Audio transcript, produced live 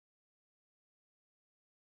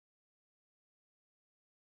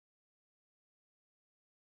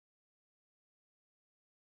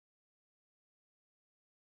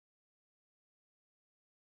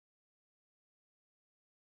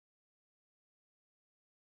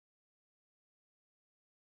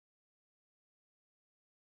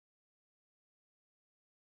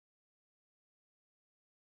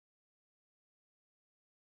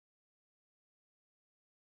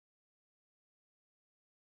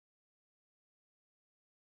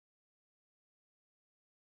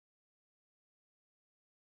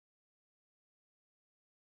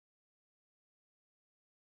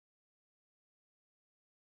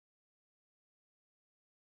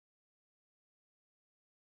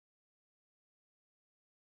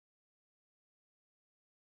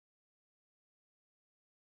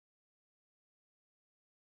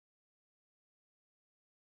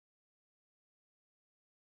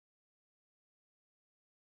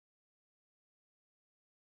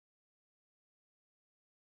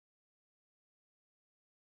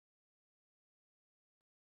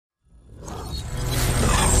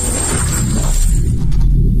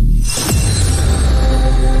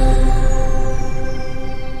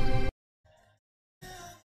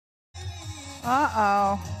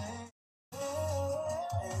Uh-oh.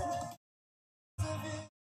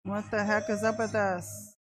 What the heck is up with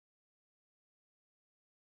us?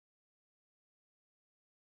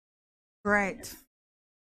 Great.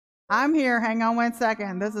 I'm here. Hang on 1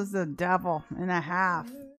 second. This is the devil and a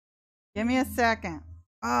half. Give me a second.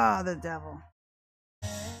 Ah, the devil.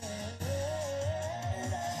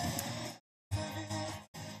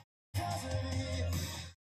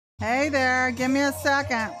 Hey there. Give me a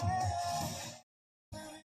second.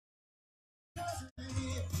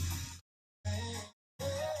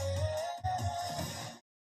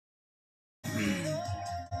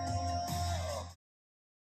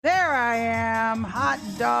 There I am. Hot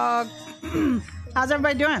dog. How's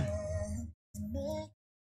everybody doing?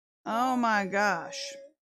 Oh my gosh.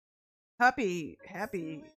 Happy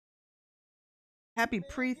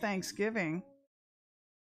pre-Thanksgiving.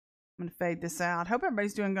 I'm gonna fade this out. Hope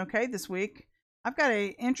everybody's doing okay this week. I've got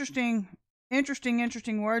a interesting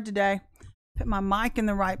word today. Put my mic in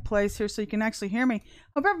the right place here so you can actually hear me.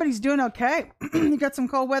 Hope everybody's doing okay. You got some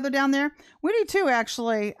cold weather down there? We do too,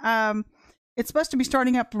 actually. It's supposed to be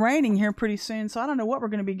starting up raining here pretty soon, so I don't know what we're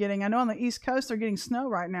going to be getting. I know on the East Coast they're getting snow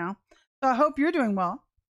right now. So I hope you're doing well.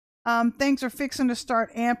 Things are fixing to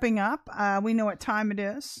start amping up. We know what time it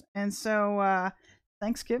is. And so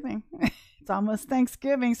Thanksgiving. It's almost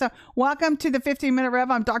Thanksgiving. So welcome to the 15-Minute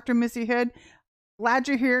Rev. I'm Dr. Missy Hood. Glad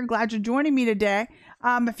you're here. Glad you're joining me today.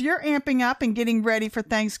 If you're amping up and getting ready for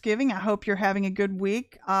Thanksgiving, I hope you're having a good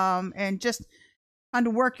week and just trying to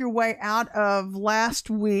work your way out of last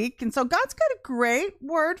week. And so God's got a great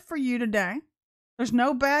word for you today. There's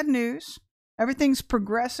no bad news. Everything's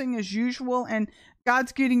progressing as usual, and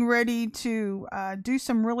God's getting ready to do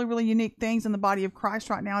some really unique things in the body of Christ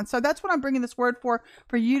right now. And so that's what I'm bringing this word for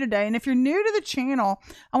you today. And if you're new to the channel,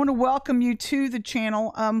 I want to welcome you to the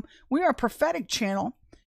channel. We are a prophetic channel,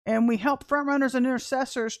 and we help front runners and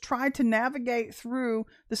intercessors try to navigate through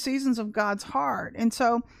the seasons of God's heart. And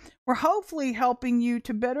so we're hopefully helping you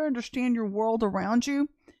to better understand your world around you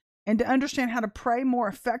and to understand how to pray more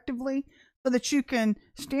effectively so that you can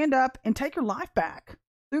stand up and take your life back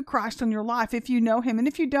through Christ in your life if you know him. And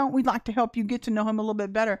if you don't, we'd like to help you get to know him a little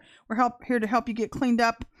bit better. We're here to help you get cleaned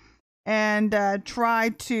up and try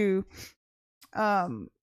to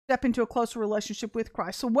step into a closer relationship with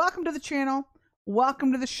Christ. So welcome to the channel.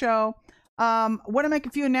 Welcome to the show. I want to make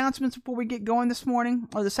a few announcements before we get going this morning,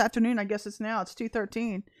 or this afternoon. I guess it's now. It's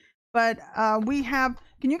 2:13. But we have,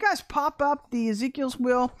 can you guys pop up the Ezekiel's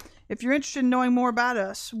Wheel? If you're interested in knowing more about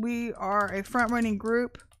us, we are a front-running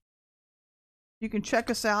group. You can check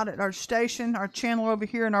us out at our station, our channel over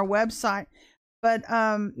here, and our website. But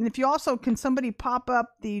if you also, can somebody pop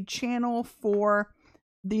up the channel for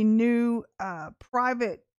the new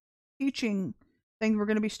private teaching thing we're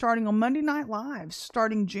going to be starting on Monday Night Live,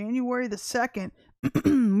 starting January the 2nd.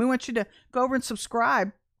 We want you to go over and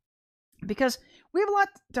subscribe because we have a lot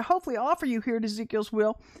to hopefully offer you here at Ezekiel's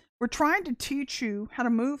Wheel. We're trying to teach you how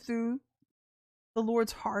to move through the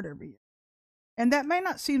Lord's heart every year. And that may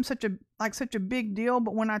not seem such a big deal,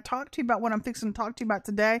 but when I talk to you about what I'm fixing to talk to you about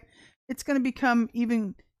today, it's going to become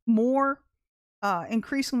even more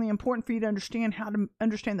increasingly important for you to understand how to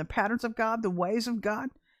understand the patterns of God, the ways of God.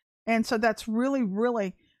 And so that's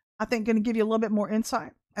really, I think, going to give you a little bit more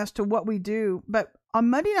insight as to what we do. But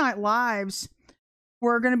on Monday Night Lives,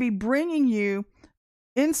 we're going to be bringing you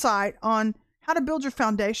insight on how to build your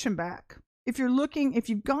foundation back. If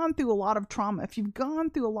you've gone through a lot of trauma, if you've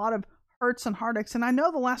gone through a lot of hurts and heartaches, and I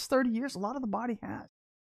know the last 30 years, a lot of the body has,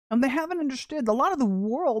 and they haven't understood. A lot of the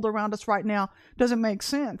world around us right now doesn't make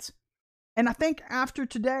sense. And I think after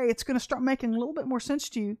today, it's going to start making a little bit more sense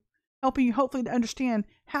to you, helping you hopefully to understand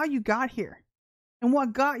how you got here and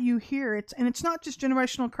what got you here. It's not just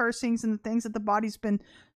generational cursings and the things that the body's been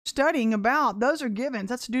studying about. Those are givens.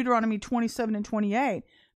 That's Deuteronomy 27 and 28.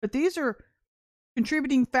 But these are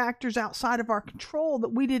contributing factors outside of our control that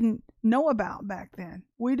we didn't know about back then.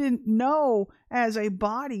 We didn't know as a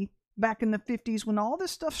body back in the 50s when all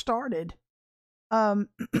this stuff started,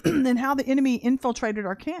 and how the enemy infiltrated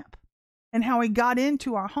our camp and how he got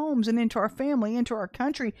into our homes and into our family, into our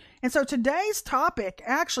country. And so today's topic,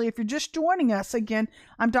 actually, if you're just joining us again,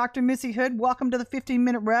 I'm Dr. Missy Hood. Welcome to the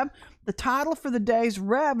 15-Minute Rev. The title for the day's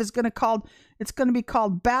Rev is going to be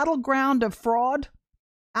called Battleground of Fraud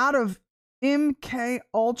out of MK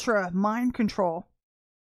Ultra Mind Control.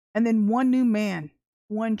 And then one new man,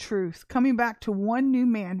 one truth. Coming back to one new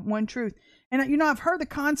man, one truth. And I've heard the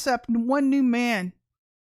concept one new man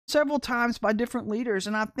several times by different leaders,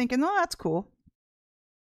 and I'm thinking, oh, that's cool.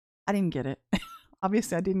 I didn't get it.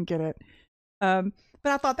 Obviously, I didn't get it. But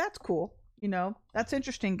I thought that's cool. That's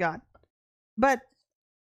interesting, God. But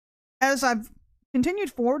as I've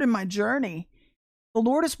continued forward in my journey, the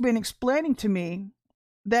Lord has been explaining to me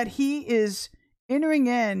that he is entering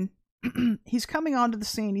in. He's coming onto the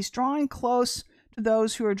scene. He's drawing close to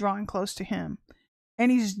those who are drawing close to him.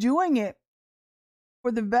 And he's doing it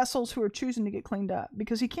for the vessels who are choosing to get cleaned up,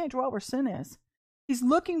 because he can't dwell where sin is. He's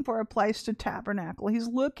looking for a place to tabernacle. He's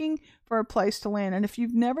looking for a place to land. And if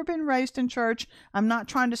you've never been raised in church, I'm not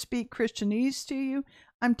trying to speak Christianese to you.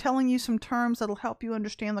 I'm telling you some terms that'll help you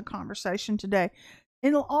understand the conversation today.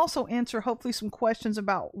 It'll also answer hopefully some questions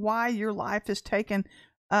about why your life has taken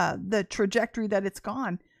the trajectory that it's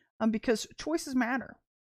gone. Because choices matter.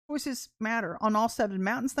 Choices matter. On all 7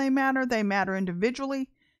 mountains they matter individually.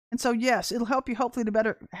 And so, yes, it'll help you hopefully to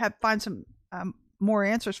better find some more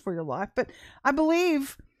answers for your life. But I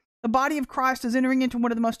believe the body of Christ is entering into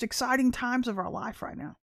one of the most exciting times of our life right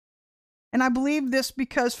now. And I believe this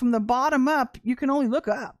because from the bottom up, you can only look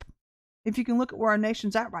up if you can look at where our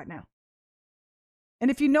nation's at right now.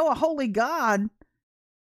 And if you know a holy God,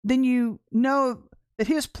 then you know that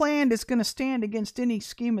his plan is going to stand against any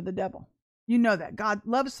scheme of the devil. You know that.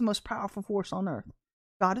 Love is the most powerful force on earth.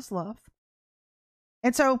 God is love.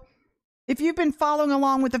 And so, if you've been following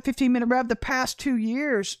along with the 15-minute rev the past 2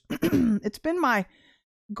 years, it's been my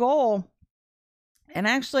goal. And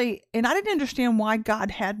I didn't understand why God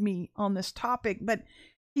had me on this topic, but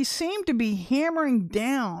he seemed to be hammering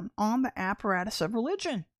down on the apparatus of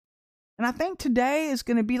religion. And I think today is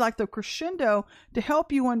going to be like the crescendo to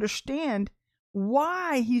help you understand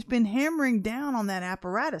why he's been hammering down on that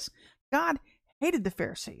apparatus. God hated the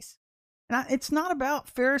Pharisees. And it's not about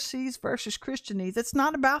Pharisees versus Christianese. It's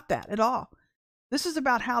not about that at all. This is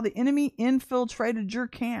about how the enemy infiltrated your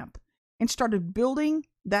camp and started building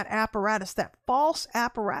that apparatus, that false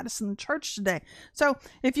apparatus in the church today. So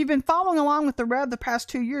if you've been following along with the Rev the past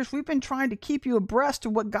 2 years, we've been trying to keep you abreast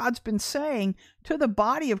of what God's been saying to the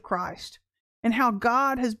body of Christ and how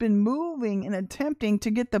God has been moving and attempting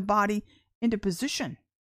to get the body into position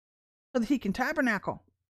so that he can tabernacle,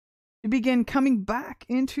 to begin coming back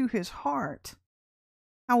into his heart.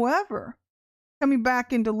 However, coming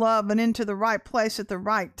back into love and into the right place at the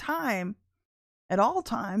right time, at all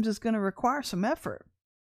times, is going to require some effort.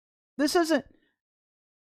 This isn't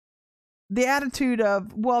the attitude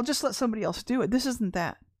of, well, just let somebody else do it. This isn't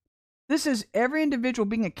that. This is every individual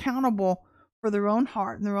being accountable for their own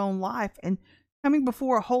heart and their own life and coming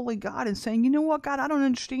before a holy God and saying, you know what, God, I don't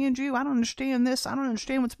understand you. I don't understand this. I don't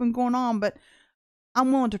understand what's been going on, but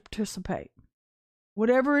I'm willing to participate.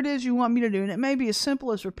 Whatever it is you want me to do. And it may be as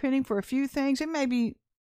simple as repenting for a few things. It may be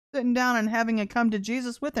sitting down and having a come to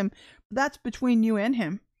Jesus with him. That's between you and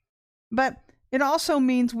him. But it also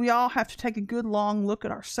means we all have to take a good long look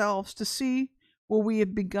at ourselves to see where we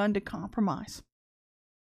have begun to compromise.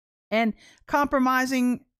 And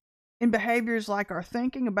compromising in behaviors like our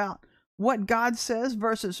thinking about what God says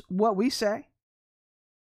versus what we say.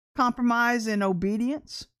 Compromise in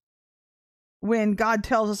obedience. When God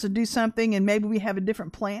tells us to do something and maybe we have a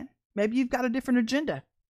different plan. Maybe you've got a different agenda.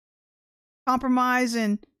 Compromise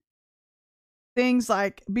in things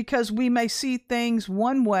like, because we may see things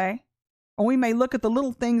one way, or we may look at the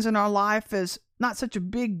little things in our life as not such a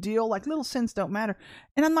big deal, like little sins don't matter.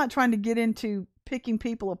 And I'm not trying to get into picking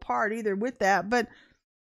people apart either with that, but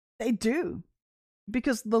they do.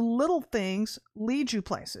 Because the little things lead you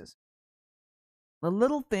places. The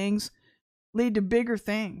little things lead to bigger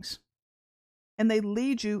things. And they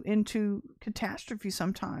lead you into catastrophe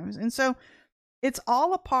sometimes. And so it's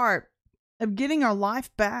all a part of getting our life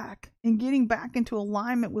back and getting back into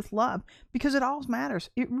alignment with love, because it all matters.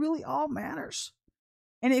 It really all matters.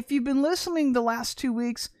 And if you've been listening the last 2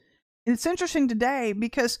 weeks, it's interesting today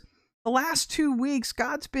because the last 2 weeks,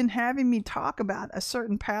 God's been having me talk about a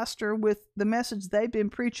certain pastor with the message they've been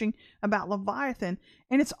preaching about Leviathan.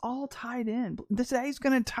 And it's all tied in. Today's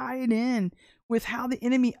going to tie it in with how the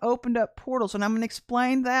enemy opened up portals. And I'm going to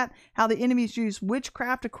explain that, how the enemy's used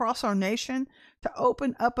witchcraft across our nation to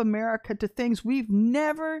open up America to things we've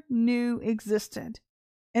never knew existed.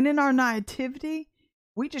 And in our naivety,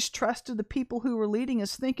 we just trusted the people who were leading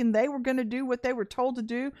us, thinking they were going to do what they were told to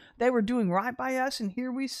do. They were doing right by us. And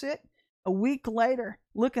here we sit a week later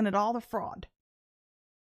looking at all the fraud.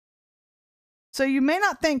 So you may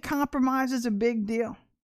not think compromise is a big deal,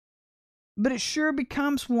 but it sure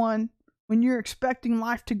becomes one when you're expecting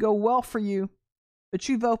life to go well for you, but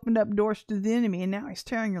you've opened up doors to the enemy and now he's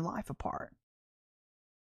tearing your life apart.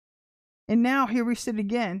 And now here we sit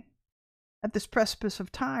again at this precipice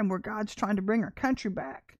of time where God's trying to bring our country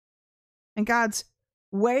back. And God's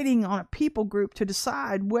waiting on a people group to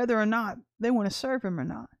decide whether or not they want to serve him or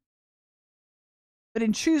not. But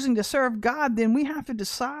in choosing to serve God, then we have to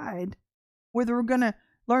decide whether we're going to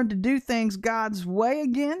learn to do things God's way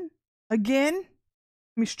again. Again.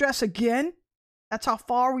 Let me stress again. That's how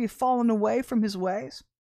far we've fallen away from his ways.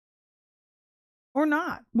 Or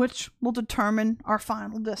not, which will determine our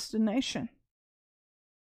final destination.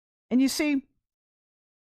 And you see,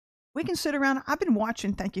 we can sit around. I've been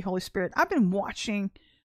watching, thank you, Holy Spirit. I've been watching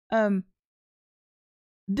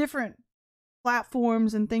different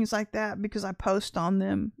platforms and things like that because I post on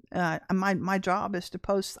them. My job is to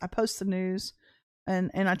post. I post the news,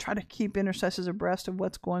 and I try to keep intercessors abreast of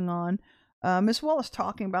what's going on, as well as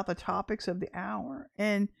talking about the topics of the hour.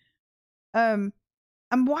 And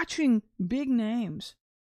I'm watching big names,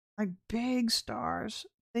 like big stars,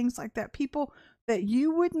 things like that. People that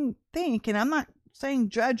you wouldn't think, and I'm not saying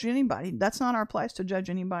judge anybody. That's not our place to judge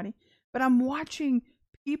anybody. But I'm watching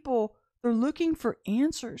people, they're looking for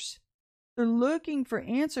answers. They're looking for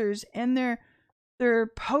answers, and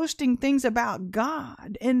they're posting things about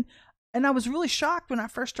God. And I was really shocked when I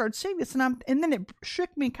first started seeing this, and then it shook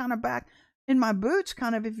me kind of back in my boots,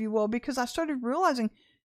 kind of, if you will, because I started realizing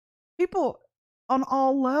people on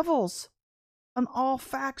all levels, on all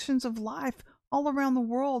factions of life, all around the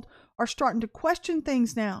world are starting to question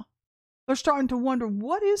things now. They're starting to wonder,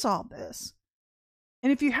 what is all this?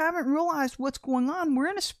 And if you haven't realized what's going on, we're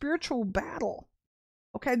in a spiritual battle.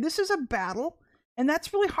 Okay, this is a battle, and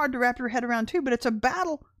that's really hard to wrap your head around too, but it's a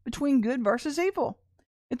battle between good versus evil.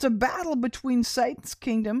 It's a battle between Satan's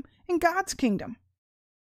kingdom and God's kingdom.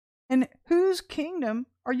 And whose kingdom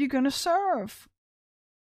are you going to serve?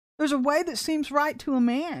 There's a way that seems right to a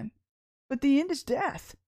man, but the end is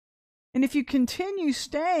death. And if you continue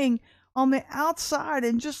staying on the outside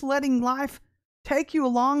and just letting life take you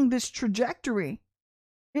along this trajectory,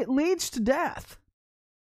 it leads to death.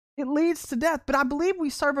 It leads to death. But I believe we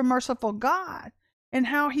serve a merciful God and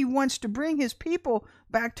how he wants to bring his people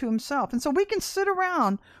back to himself. And so we can sit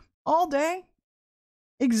around all day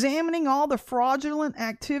examining all the fraudulent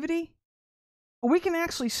activity, or we can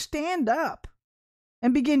actually stand up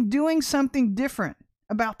and begin doing something different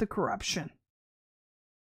about the corruption.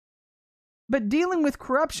 But dealing with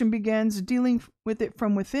corruption begins dealing with it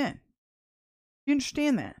from within. You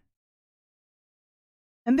understand that?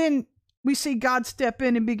 And then we see God step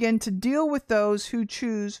in and begin to deal with those who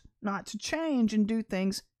choose not to change and do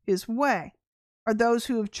things his way, or those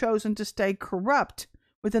who have chosen to stay corrupt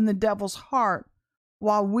within the devil's heart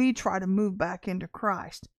while we try to move back into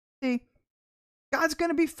Christ. See, God's going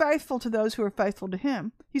to be faithful to those who are faithful to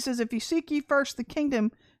him. He says, if you seek ye first the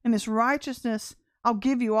kingdom and his righteousness, I'll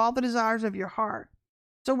give you all the desires of your heart.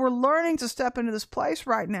 So we're learning to step into this place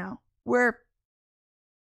right now where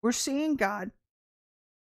we're seeing God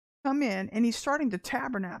come in, and he's starting to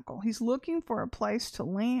tabernacle. He's looking for a place to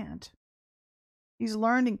land. He's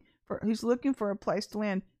looking for a place to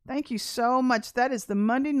land. Thank you so much. That is the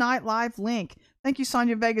Monday Night Live link. Thank you,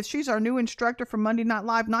 Sonia Vegas. She's our new instructor for Monday Night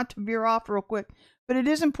Live. Not to veer off real quick, but it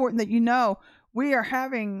is important that you know we are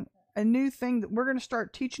having a new thing that we're going to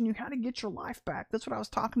start teaching you how to get your life back. That's what I was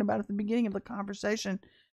talking about at the beginning of the conversation.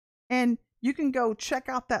 And you can go check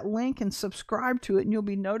out that link and subscribe to it, and you'll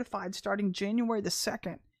be notified starting January the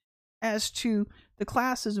 2nd as to the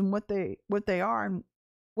classes and what they are and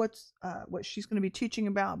what she's going to be teaching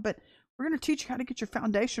about. But we're going to teach you how to get your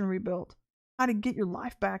foundation rebuilt, how to get your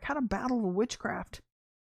life back, how to battle the witchcraft,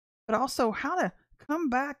 but also how to come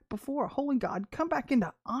back before a holy God, come back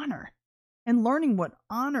into honor and learning what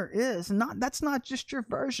honor is. And that's not just your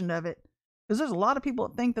version of it, because there's a lot of people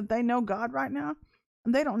that think that they know God right now,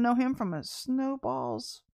 and they don't know him from a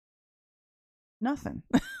snowball's nothing.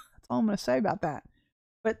 That's all I'm going to say about that.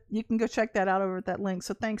 But you can go check that out over at that link.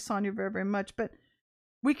 So thanks, Sonia, very, very much. But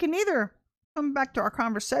we can either, come back to our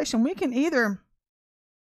conversation, we can either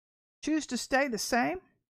choose to stay the same,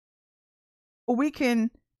 or we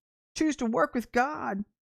can choose to work with God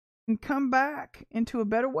and come back into a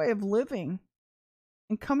better way of living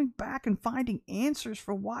and coming back and finding answers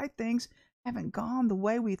for why things haven't gone the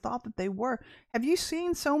way we thought that they were. Have you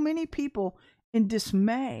seen so many people in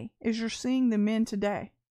dismay as you're seeing them in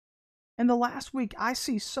today? In the last week, I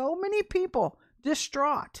see so many people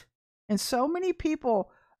distraught and so many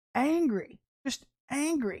people angry, just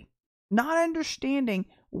angry, not understanding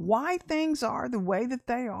why things are the way that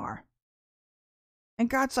they are. And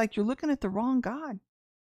God's like, you're looking at the wrong God.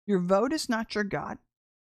 Your vote is not your God.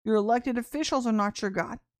 Your elected officials are not your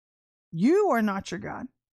God. You are not your God.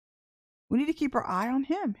 We need to keep our eye on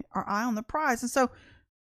him, our eye on the prize. And so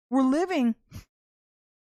we're living,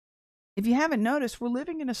 if you haven't noticed, we're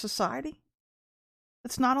living in a society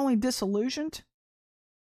that's not only disillusioned,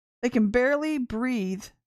 they can barely breathe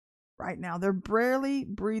right now. They're barely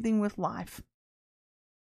breathing with life.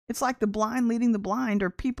 It's like the blind leading the blind, or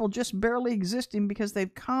people just barely existing because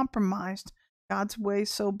they've compromised God's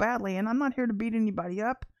ways so badly. And I'm not here to beat anybody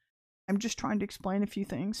up. I'm just trying to explain a few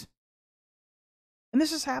things. And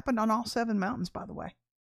this has happened on all 7 mountains, by the way.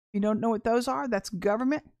 If you don't know what those are, that's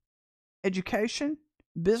government, education,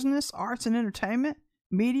 business, arts and entertainment,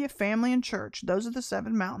 media, family, and church. Those are the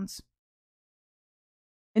 7 mountains.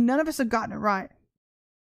 And none of us have gotten it right,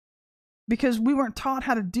 because we weren't taught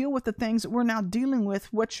how to deal with the things that we're now dealing with,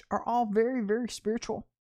 which are all very, very spiritual.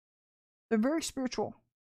 They're very spiritual.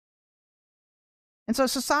 And so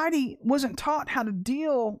society wasn't taught how to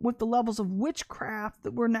deal with the levels of witchcraft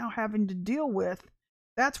that we're now having to deal with.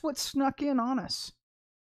 That's what snuck in on us.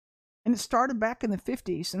 And it started back in the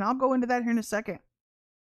 50s. And I'll go into that here in a second.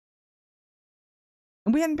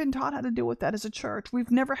 And we hadn't been taught how to deal with that as a church. We've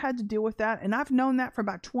never had to deal with that. And I've known that for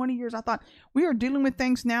about 20 years. I thought we are dealing with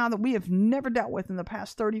things now that we have never dealt with in the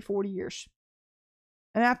past 30, 40 years.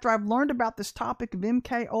 And after I've learned about this topic of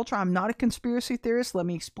MK Ultra, I'm not a conspiracy theorist. Let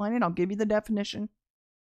me explain it. I'll give you the definition.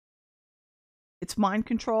 It's mind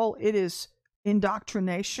control. It is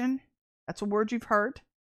indoctrination. That's a word you've heard.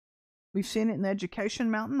 We've seen it in the education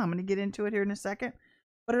mountain. I'm going to get into it here in a second.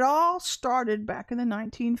 But it all started back in the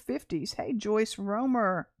 1950s. Hey, Joyce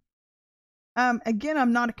Romer. Again,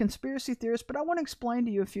 I'm not a conspiracy theorist, but I want to explain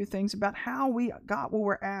to you a few things about how we got where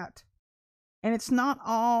we're at. And it's not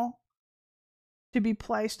all to be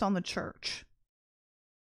placed on the church.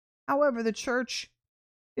 However, the church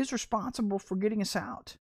is responsible for getting us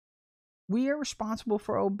out. We are responsible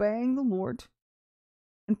for obeying the Lord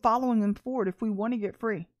and following Him forward if we want to get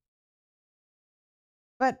free.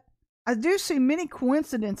 But I do see many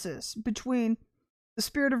coincidences between the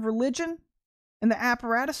spirit of religion and the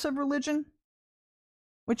apparatus of religion,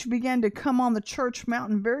 which began to come on the church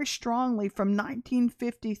mountain very strongly from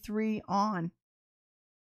 1953 on.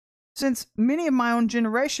 Since many of my own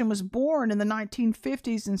generation was born in the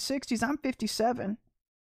 1950s and 60s, I'm 57.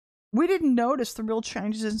 We didn't notice the real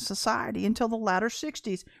changes in society until the latter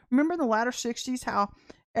 60s. Remember in the latter 60s how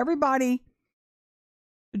everybody,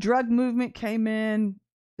 the drug movement came in,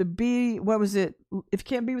 what was it? If you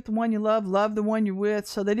can't be with the one you love the one you're with.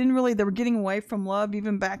 So they were getting away from love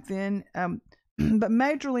even back then, but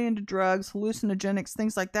majorly into drugs, hallucinogenics,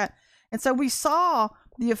 things like that. And so we saw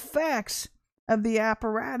the effects of the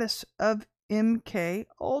apparatus of MK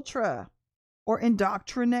Ultra or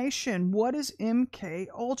indoctrination. What is MK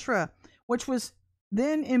Ultra? Which was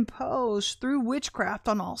then imposed through witchcraft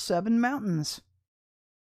on all 7 mountains.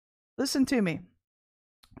 Listen to me.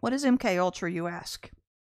 What is MK Ultra, you ask?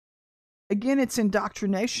 Again, it's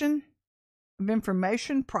indoctrination of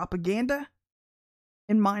information, propaganda,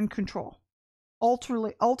 and mind control.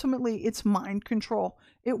 Ultimately, it's mind control.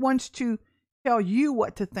 It wants to tell you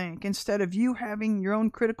what to think instead of you having your own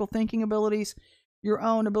critical thinking abilities, your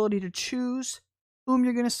own ability to choose whom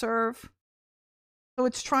you're going to serve. So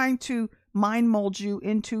it's trying to mind mold you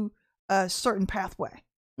into a certain pathway.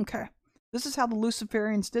 Okay. This is how the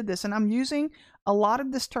Luciferians did this. And I'm using a lot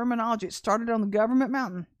of this terminology. It started on the government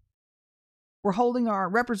mountain. We're holding our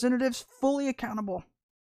representatives fully accountable.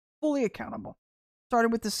 Fully accountable.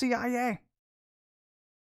 Started with the CIA.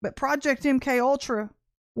 But Project MK Ultra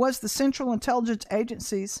was the Central Intelligence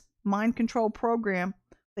Agency's mind control program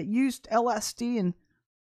that used LSD and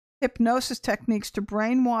hypnosis techniques to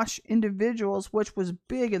brainwash individuals, which was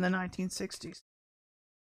big in the 1960s.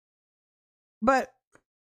 But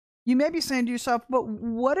you may be saying to yourself, but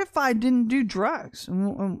what if I didn't do drugs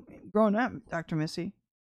growing up, Dr. Missy?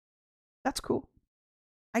 That's cool.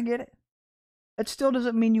 I get it. That still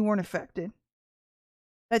doesn't mean you weren't affected.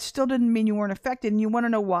 That still didn't mean you weren't affected. And you want to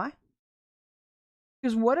know why?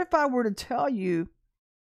 Because what if I were to tell you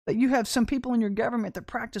that you have some people in your government that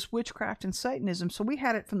practice witchcraft and Satanism? So we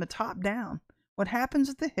had it from the top down. What happens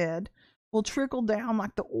at the head will trickle down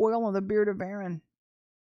like the oil on the beard of Aaron.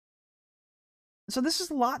 So this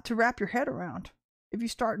is a lot to wrap your head around. If you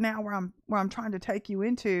start now where I'm trying to take you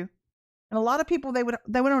into. And a lot of people, they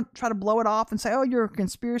would try to blow it off and say, oh, you're a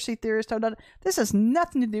conspiracy theorist. This has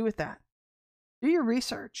nothing to do with that. Do your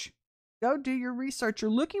research. Go do your research. You're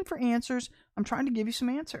looking for answers. I'm trying to give you some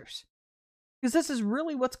answers. Because this is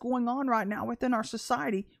really what's going on right now within our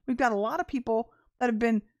society. We've got a lot of people that have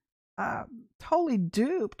been totally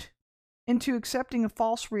duped into accepting a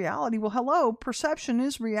false reality. Well, hello, perception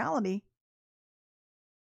is reality.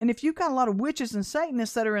 And if you've got a lot of witches and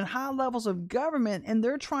Satanists that are in high levels of government and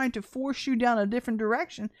they're trying to force you down a different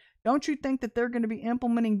direction, don't you think that they're going to be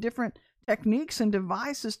implementing different techniques and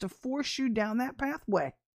devices to force you down that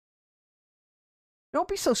pathway? Don't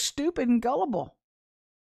be so stupid and gullible.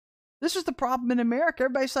 This is the problem in America.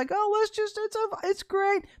 Everybody's like, oh, it's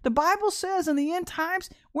great. The Bible says in the end times,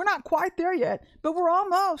 we're not quite there yet, but we're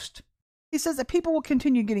almost. He says that people will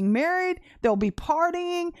continue getting married, they'll be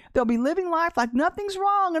partying, they'll be living life like nothing's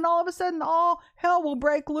wrong, and all of a sudden all hell will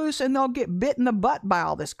break loose and they'll get bit in the butt by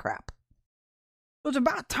all this crap. So it's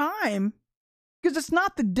about time, because it's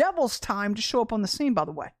not the devil's time to show up on the scene, by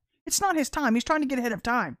the way. It's not his time. He's trying to get ahead of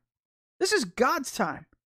time. This is God's time.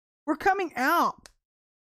 We're coming out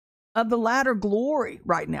of the latter glory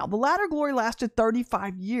right now. The latter glory lasted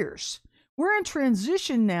 35 years. We're in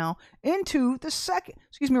transition now into the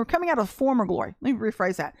we're coming out of the former glory. Let me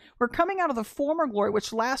rephrase that. We're coming out of the former glory,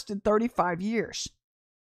 which lasted 35 years.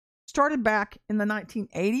 Started back in the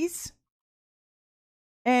 1980s.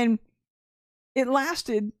 And it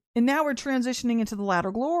lasted, and now we're transitioning into the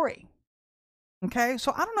latter glory. Okay,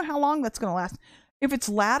 so I don't know how long that's going to last. If it's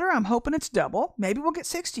latter, I'm hoping it's double. Maybe we'll get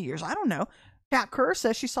 60 years. I don't know. Kat Kerr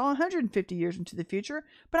says she saw 150 years into the future,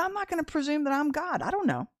 but I'm not going to presume that I'm God. I don't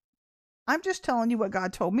know. I'm just telling you what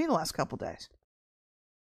God told me the last couple days.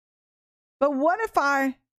 But what if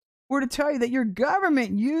I were to tell you that your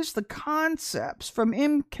government used the concepts from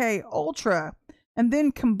MK Ultra and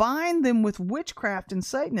then combined them with witchcraft and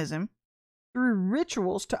Satanism through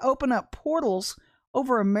rituals to open up portals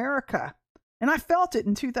over America? And I felt it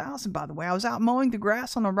in 2000, by the way. I was out mowing the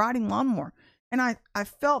grass on a riding lawnmower, and I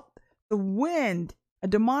felt the wind, a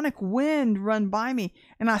demonic wind run by me,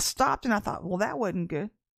 and I stopped and I thought, well, that wasn't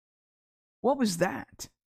good. What was that?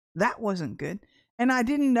 That wasn't good. And I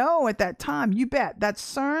didn't know at that time. You bet. That's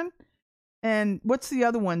CERN. And what's the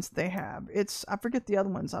other ones they have? I forget the other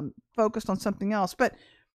ones. I'm focused on something else. But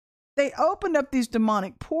they opened up these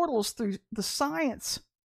demonic portals through the science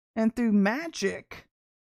and through magic,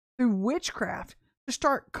 through witchcraft, to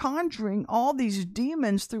start conjuring all these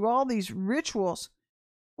demons through all these rituals,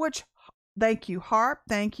 which, thank you, HARP,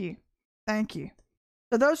 thank you.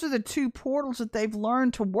 So those are the two portals that they've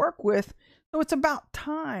learned to work with. So it's about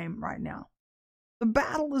time right now. The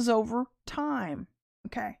battle is over time,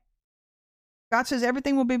 okay? God says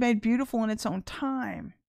everything will be made beautiful in its own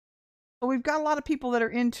time. So we've got a lot of people that are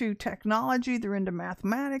into technology, they're into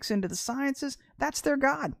mathematics, into the sciences. That's their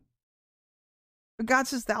God. But God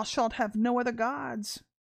says, thou shalt have no other gods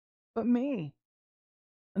but me.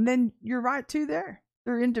 And then you're right too there.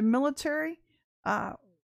 They're into military,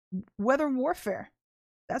 weather warfare.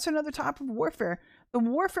 That's another type of warfare. The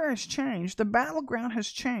warfare has changed. The battleground has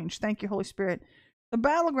changed. Thank you, Holy Spirit. The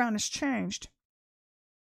battleground has changed.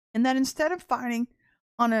 And that instead of fighting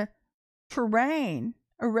on a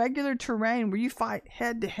regular terrain where you fight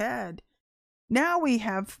head to head, now we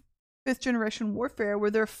have 5th generation warfare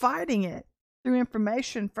where they're fighting it through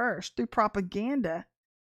information first, through propaganda.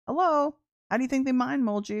 Hello? How do you think they mind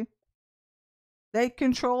mold you? They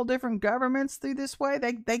control different governments through this way.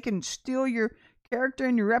 They can steal your character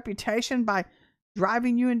and your reputation by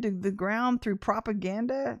driving you into the ground through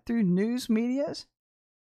propaganda, through news medias.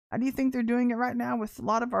 How do you think they're doing it right now with a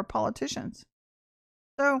lot of our politicians?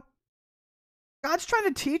 So God's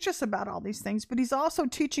trying to teach us about all these things, but he's also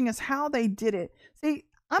teaching us how they did it. See,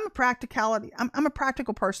 I'm a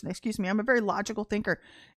practical person, excuse me. I'm a very logical thinker,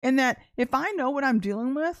 in that if I know what I'm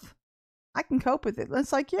dealing with, I can cope with it.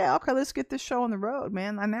 It's like, yeah, okay, let's get this show on the road,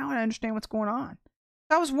 man. Now I understand what's going on.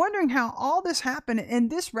 I was wondering how all this happened, and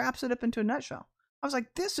this wraps it up into a nutshell. I was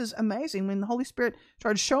like, this is amazing when the Holy Spirit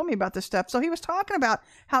started to show me about this stuff. So he was talking about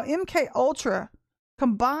how MK Ultra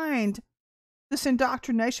combined this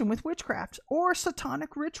indoctrination with witchcraft or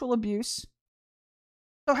satanic ritual abuse.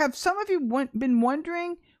 So have some of you been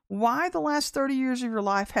wondering why the last 30 years of your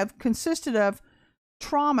life have consisted of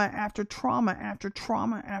trauma after trauma after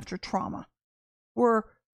trauma after trauma, where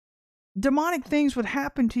demonic things would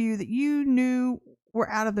happen to you that you knew were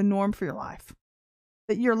out of the norm for your life,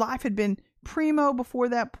 that your life had been primo before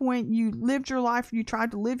that point. You lived your life, you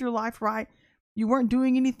tried to live your life right, you weren't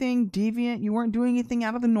doing anything deviant, you weren't doing anything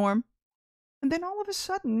out of the norm, and then all of a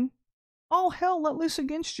sudden all hell let loose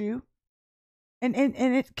against you, and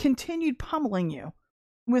it continued pummeling you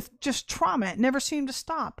with just trauma. It never seemed to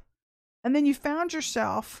stop. And then you found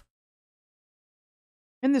yourself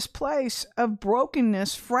in this place of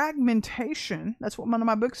brokenness, fragmentation. That's what one of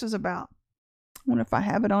my books is about. I wonder if I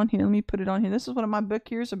have it on here. Let me put it on here. This is what my book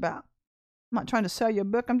here is about. I'm not trying to sell you a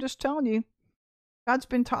book. I'm just telling you, God's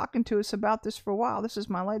been talking to us about this for a while. This is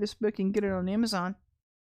my latest book. You can get it on Amazon,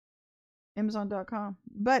 Amazon.com.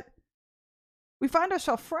 But we find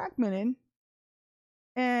ourselves fragmented,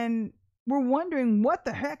 and we're wondering what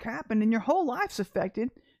the heck happened, and your whole life's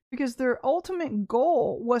affected because their ultimate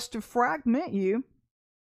goal was to fragment you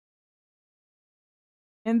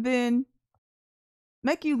and then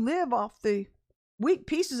make you live off the weak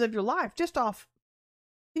pieces of your life, just off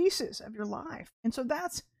pieces of your life. And so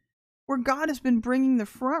that's where God has been bringing the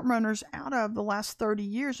front runners out of the last 30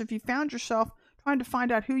 years. If you found yourself trying to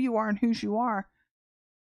find out who you are and whose you are,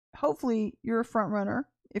 hopefully you're a front runner.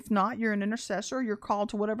 If not, you're an intercessor. You're called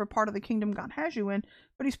to whatever part of the kingdom God has you in,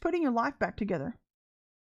 but he's putting your life back together.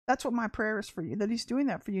 That's what my prayer is for you, that he's doing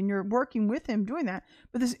that for you, and you're working with him doing that.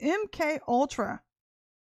 But this MK Ultra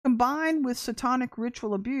combined with satanic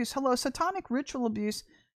ritual abuse. Hello, satanic ritual abuse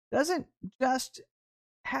doesn't just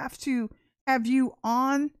have to have you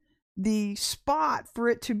on the spot for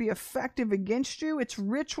it to be effective against you. It's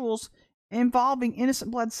rituals involving innocent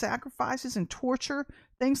blood sacrifices and torture,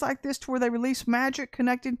 things like this, to where they release magic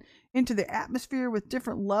connected into the atmosphere with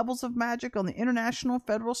different levels of magic on the international,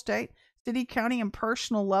 federal, state, city, county, and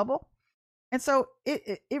personal level. And so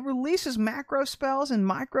it releases macro spells and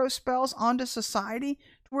micro spells onto society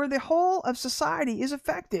to where the whole of society is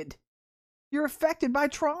affected. You're affected by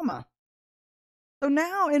trauma. So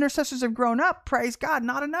now intercessors have grown up, praise God,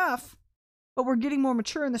 not enough, but we're getting more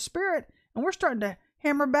mature in the spirit, and we're starting to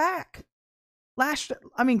hammer back.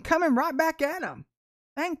 Coming right back at them.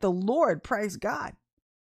 Thank the Lord, praise God.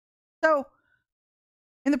 So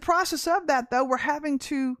in the process of that, though, we're having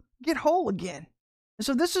to get whole again. And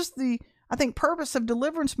so this is the, I think, purpose of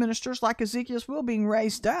deliverance ministers like Ezekiel's will being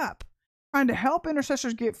raised up, trying to help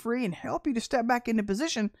intercessors get free and help you to step back into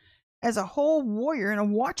position as a whole warrior and a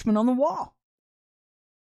watchman on the wall.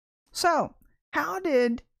 So how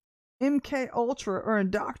did MK Ultra or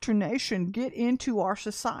indoctrination get into our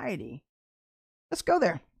society? Let's go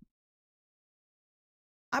there.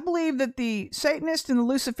 I believe that the Satanists and the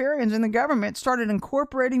Luciferians in the government started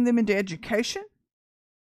incorporating them into education,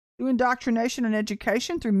 through indoctrination and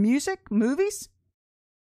education, through music, movies,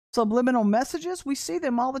 subliminal messages. We see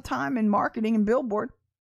them all the time in marketing and billboard.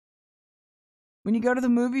 When you go to the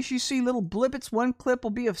movies, you see little blippets. One clip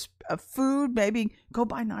will be of food, maybe go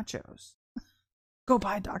buy nachos, go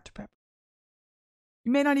buy Dr. Pepper.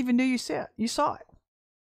 You may not even know you saw it.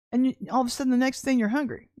 And all of a sudden, the next thing, you're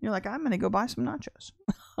hungry. You're like, I'm going to go buy some nachos.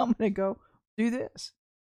 I'm going to go do this.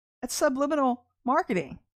 That's subliminal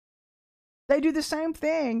marketing. They do the same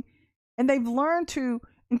thing, and they've learned to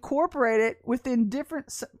incorporate it within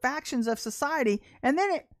different factions of society. And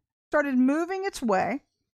then it started moving its way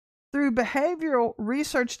through behavioral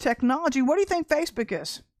research technology. What do you think Facebook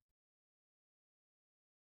is?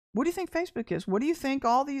 What do you think Facebook is? What do you think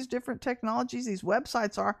all these different technologies, these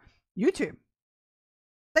websites are? YouTube.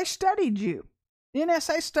 They studied you. The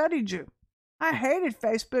NSA studied you. I hated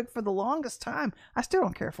Facebook for the longest time. I still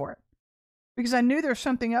don't care for it because I knew there was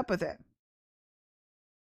something up with it.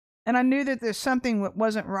 And I knew that there's something that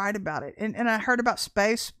wasn't right about it. And I heard about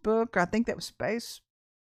Facebook. I think that was Space.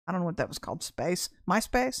 I don't know what that was called. Space.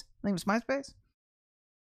 MySpace? I think it was MySpace.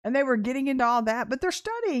 And they were getting into all that, but they're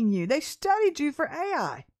studying you. They studied you for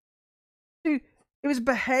AI. Dude, it was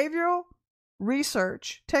behavioral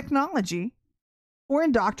research technology for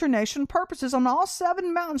indoctrination purposes on all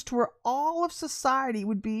 7 mountains, to where all of society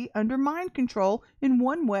would be under mind control in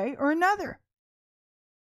one way or another.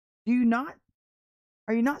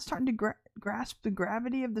 Are you not starting to grasp the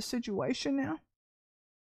gravity of the situation now?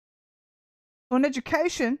 So in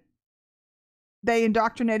education, they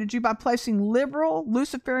indoctrinated you by placing liberal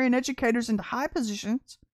Luciferian educators into high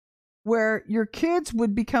positions where your kids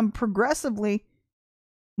would become progressively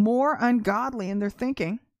more ungodly in their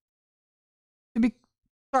thinking, to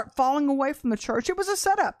start falling away from the church. It was a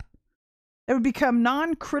setup. They would become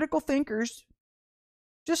non-critical thinkers,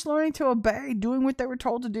 just learning to obey, doing what they were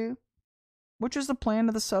told to do, which is the plan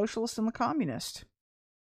of the socialist and the communist.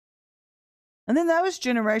 And then those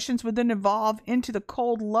generations would then evolve into the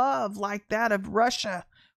cold love like that of Russia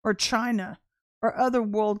or China or other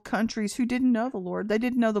world countries who didn't know the Lord. They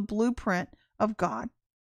didn't know the blueprint of God.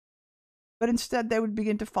 But instead they would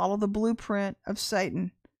begin to follow the blueprint of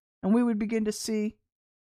Satan. And we would begin to see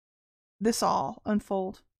this all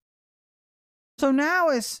unfold. So now,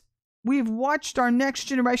 as we've watched our next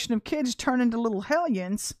generation of kids turn into little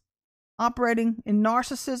hellions, operating in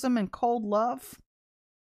narcissism and cold love,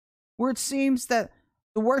 where it seems that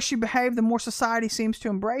the worse you behave, the more society seems to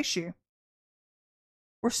embrace you,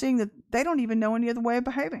 we're seeing that they don't even know any other way of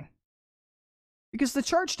behaving. Because the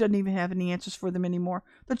church doesn't even have any answers for them anymore.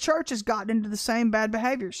 The church has gotten into the same bad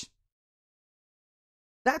behaviors.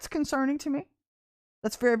 That's concerning to me.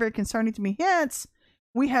 That's very, very concerning to me. Hence,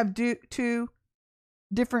 we have two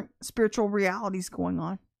different spiritual realities going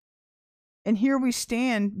on. And here we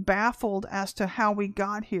stand baffled as to how we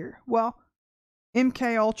got here. Well,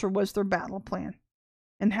 MK Ultra was their battle plan,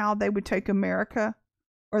 and how they would take America,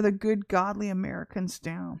 or the good, godly Americans,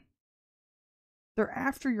 down. They're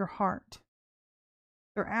after your heart.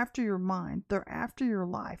 They're after your mind. They're after your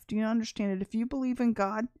life. Do you understand it? If you believe in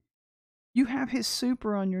God, you have his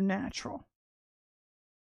super on your natural.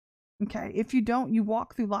 Okay? If you don't, you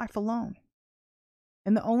walk through life alone.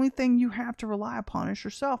 And the only thing you have to rely upon is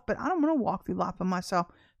yourself. But I don't want to walk through life by myself,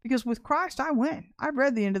 because with Christ, I win. I've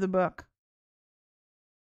read the end of the book.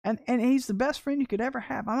 And he's the best friend you could ever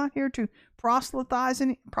have. I'm not here to proselytize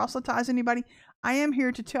anybody. I am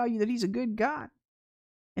here to tell you that he's a good God.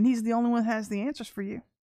 And he's the only one that has the answers for you.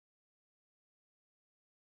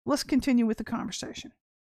 Let's continue with the conversation.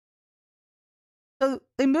 So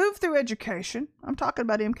they moved through education. I'm talking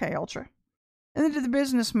about MK Ultra. And then to the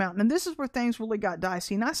business mountain. And this is where things really got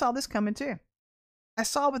dicey. And I saw this coming too. I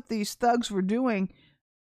saw what these thugs were doing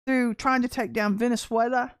through trying to take down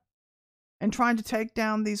Venezuela and trying to take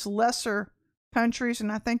down these lesser countries.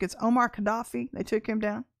 And I think it's Omar Gaddafi. They took him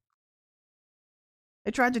down.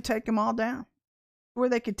 They tried to take them all down, where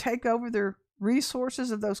they could take over their resources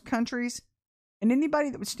of those countries and anybody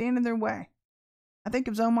that would stand in their way. I think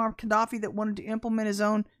it was Omar Gaddafi that wanted to implement his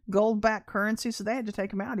own gold-backed currency, so they had to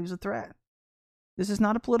take him out. He was a threat. This is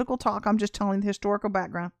not a political talk. I'm just telling the historical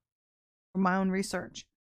background from my own research.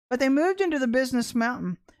 But they moved into the business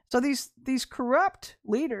mountain. So these corrupt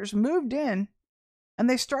leaders moved in, and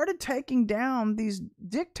they started taking down these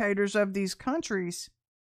dictators of these countries,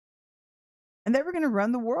 and they were going to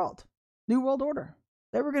run the world. New World Order.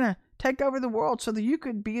 They were going to take over the world so that you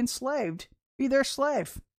could be enslaved, be their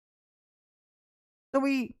slave. So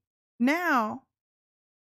we now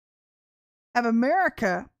have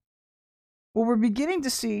America, where we're beginning to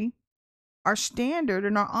see our standard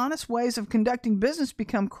and our honest ways of conducting business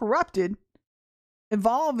become corrupted,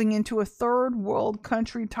 evolving into a third world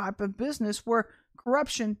country type of business where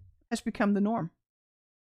corruption has become the norm.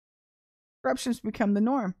 Corruption has become the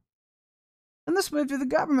norm. And let's move to the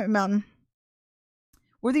government mountain,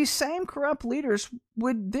 where these same corrupt leaders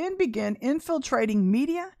would then begin infiltrating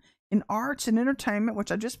media and arts and entertainment,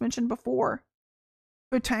 which I just mentioned before,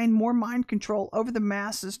 to attain more mind control over the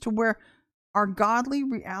masses, to where our godly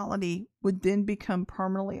reality would then become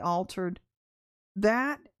permanently altered.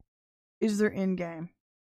 That is their end game.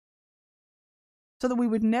 So that we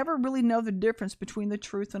would never really know the difference between the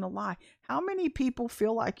truth and a lie. How many people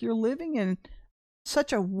feel like you're living in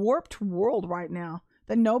such a warped world right now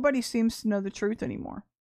that nobody seems to know the truth anymore?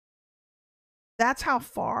 That's how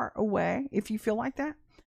far away, if you feel like that,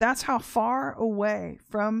 that's how far away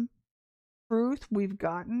from truth we've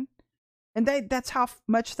gotten. And that's how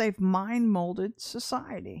much they've mind molded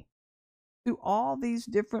society through all these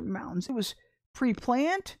different mountains. It was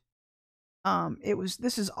pre-planned.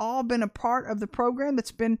 This has all been a part of the program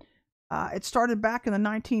that's been, it started back in the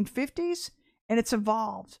 1950s, and it's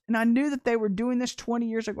evolved. And I knew that they were doing this 20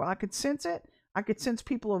 years ago. I could sense it. I could sense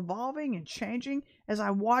people evolving and changing as I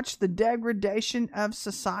watched the degradation of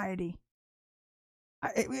society.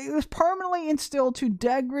 It was permanently instilled to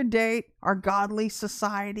degrade our godly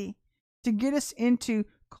society, to get us into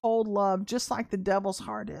cold love, just like the devil's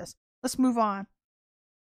heart is. Let's move on.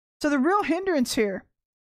 So the real hindrance here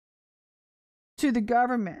to the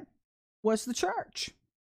government was the church.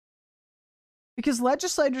 Because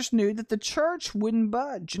legislators knew that the church wouldn't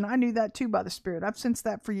budge. And I knew that too by the Spirit. I've sensed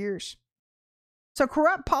that for years. So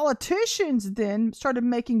corrupt politicians then started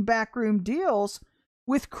making backroom deals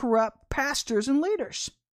with corrupt pastors and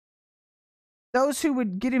leaders. Those who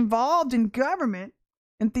would get involved in government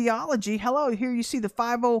and theology. Hello, here you see the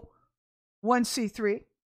 501c3.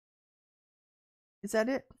 Is that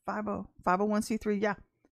it? 501c3, yeah.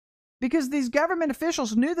 Because these government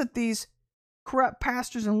officials knew that these corrupt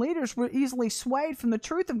pastors and leaders were easily swayed from the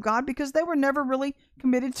truth of God because they were never really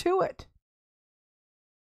committed to it.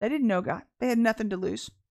 They didn't know God. They had nothing to lose.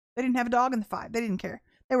 They didn't have a dog in the fight. They didn't care.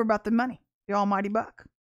 They were about the money, the almighty buck.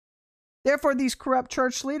 Therefore, these corrupt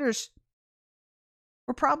church leaders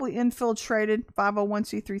were probably infiltrated,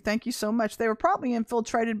 501c3, thank you so much. They were probably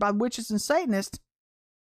infiltrated by witches and Satanists,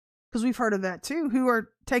 because we've heard of that too, who are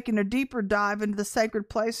taking a deeper dive into the sacred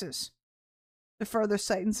places to further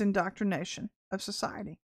Satan's indoctrination of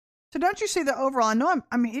society. So don't you see the overall? I know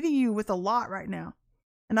I'm hitting you with a lot right now,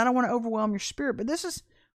 and I don't want to overwhelm your spirit, but this is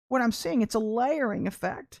what I'm seeing. It's a layering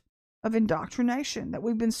effect of indoctrination that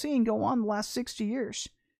we've been seeing go on the last 60 years.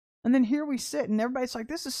 And then here we sit, and everybody's like,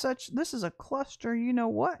 this is a cluster, you know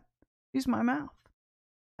what? Use my mouth.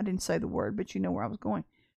 I didn't say the word, but you know where I was going.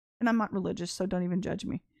 And I'm not religious, so don't even judge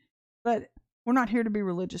me. But we're not here to be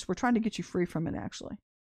religious. We're trying to get you free from it, actually.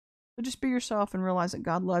 So just be yourself and realize that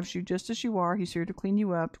God loves you just as you are. He's here to clean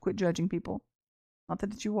you up, to quit judging people. Not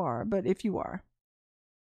that you are, but if you are.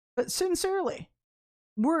 But sincerely,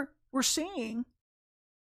 we're seeing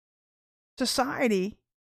society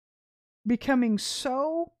becoming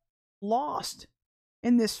so lost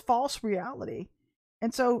in this false reality.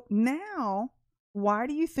 And so now, why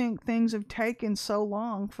do you think things have taken so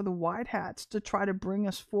long for the white hats to try to bring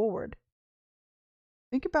us forward?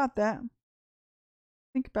 Think about that.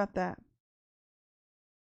 Think about that.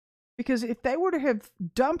 Because if they were to have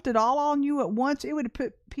dumped it all on you at once, it would have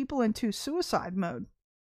put people into suicide mode.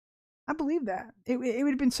 I believe that. It would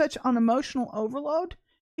have been such an emotional overload.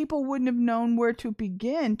 People wouldn't have known where to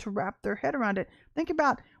begin to wrap their head around it. Think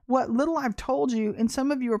about what little I've told you, and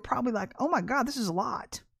some of you are probably like, oh my God, this is a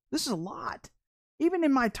lot. This is a lot. Even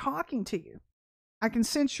in my talking to you, I can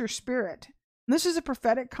sense your spirit. And this is a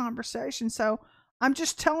prophetic conversation, so I'm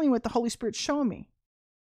just telling you what the Holy Spirit's showing me.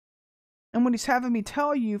 And what he's having me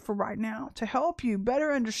tell you for right now to help you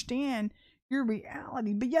better understand your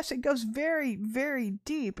reality. But yes, it goes very, very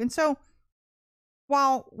deep. And so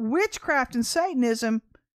while witchcraft and Satanism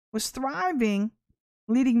was thriving,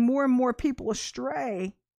 leading more and more people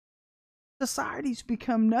astray, society's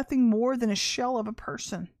become nothing more than a shell of a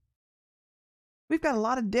person. We've got a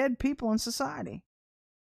lot of dead people in society.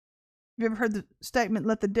 Have you ever heard the statement,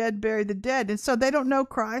 let the dead bury the dead? And so they don't know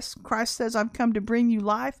Christ. Christ says, I've come to bring you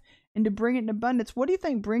life and to bring it in abundance. What do you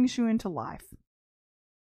think brings you into life?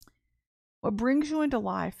 What brings you into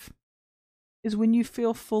life is when you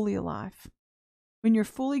feel fully alive, when you're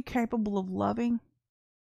fully capable of loving,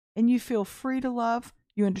 and you feel free to love.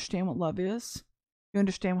 You understand what love is. You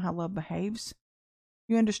understand how love behaves.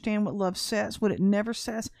 You understand what love says, what it never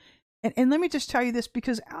says. And let me just tell you this,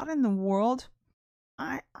 because out in the world,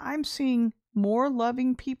 I'm seeing more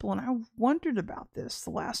loving people, and I've wondered about this the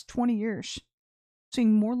last 20 years.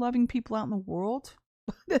 Seeing more loving people out in the world,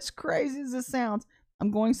 as crazy as this sounds, I'm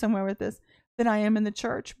going somewhere with this, than I am in the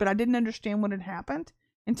church. But I didn't understand what had happened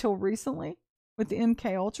until recently with the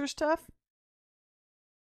MK Ultra stuff.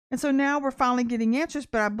 And so now we're finally getting answers,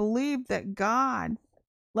 but I believe that God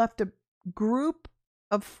left a group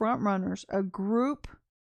of front runners, a group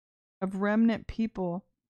of remnant people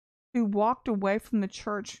who walked away from the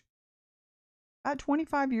church about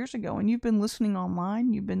 25 years ago. And you've been listening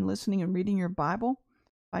online. You've been listening and reading your Bible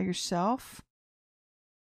by yourself.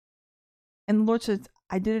 And the Lord says,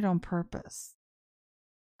 I did it on purpose.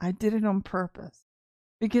 I did it on purpose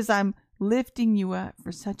because I'm lifting you up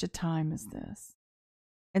for such a time as this.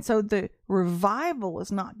 And so the revival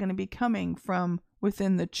is not going to be coming from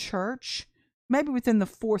within the church, maybe within the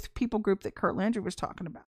fourth people group that Kurt Landry was talking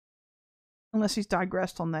about, unless he's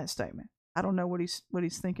digressed on that statement. I don't know what he's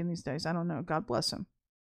thinking these days. I don't know. God bless him.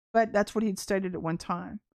 But that's what he'd stated at one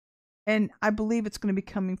time. And I believe it's going to be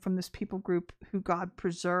coming from this people group who God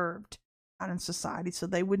preserved out in society so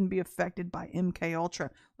they wouldn't be affected by MK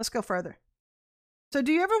Ultra. Let's go further. So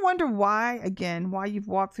do you ever wonder why you've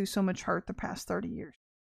walked through so much hurt the past 30 years?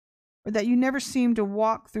 Or that you never seemed to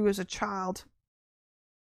walk through as a child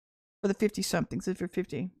for the 50-somethings, if you're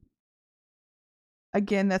 50?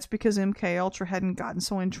 Again, that's because MK Ultra hadn't gotten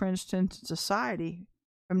so entrenched into society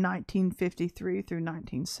from 1953 through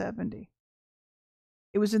 1970.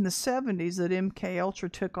 It was in the 70s that MK Ultra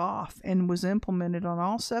took off and was implemented on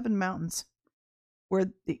all 7 mountains, where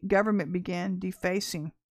the government began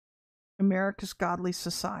defacing America's godly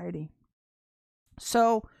society.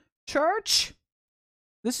 So, church,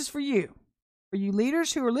 this is for you. For you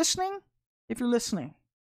leaders who are listening, if you're listening,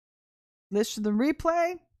 listen to the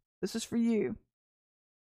replay, this is for you.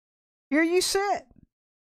 Here you sit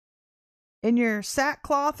in your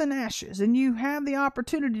sackcloth and ashes, and you have the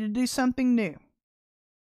opportunity to do something new.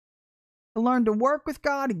 To learn to work with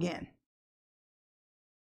God again.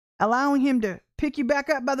 Allowing Him to pick you back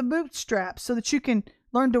up by the bootstraps so that you can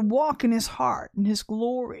learn to walk in His heart and His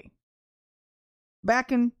glory.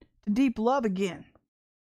 Back into deep love again,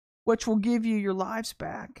 which will give you your lives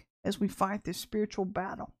back as we fight this spiritual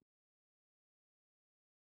battle.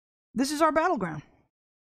 This is our battleground.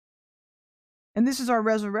 And this is our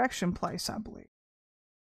resurrection place, I believe.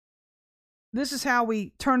 This is how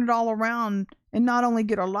we turn it all around and not only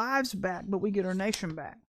get our lives back, but we get our nation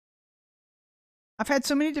back. I've had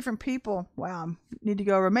so many different people. Wow, I need to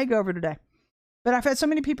go over. I may go over today. But I've had so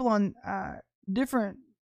many people on different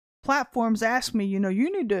platforms ask me, you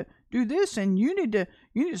need to do this, and you need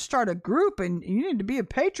to start a group, and you need to be a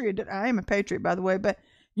patriot. I am a patriot, by the way, but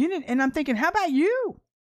and I'm thinking, how about you?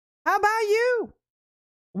 How about you?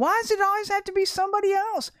 Why does it always have to be somebody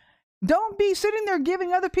else? Don't be sitting there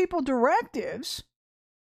giving other people directives.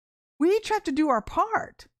 We each have to do our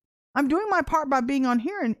part. I'm doing my part by being on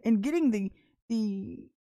here and getting the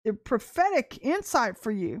prophetic insight for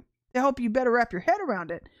you to help you better wrap your head around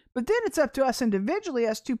it. But then it's up to us individually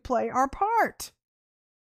as to play our part.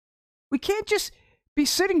 We can't just be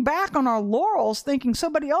sitting back on our laurels thinking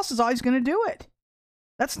somebody else is always going to do it.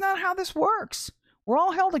 That's not how this works. We're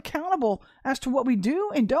all held accountable as to what we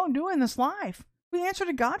do and don't do in this life. We answer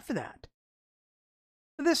to God for that.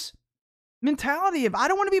 For this mentality of, I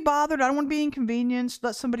don't want to be bothered, I don't want to be inconvenienced,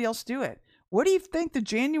 let somebody else do it. What do you think the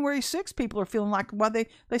January 6th people are feeling like while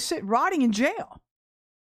they sit rotting in jail?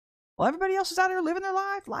 Well, everybody else is out here living their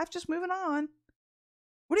life. Life's just moving on.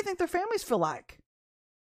 What do you think their families feel like?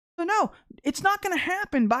 So no, it's not going to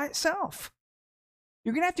happen by itself.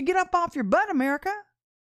 You're going to have to get up off your butt, America.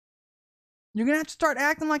 You're going to have to start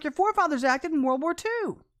acting like your forefathers acted in World War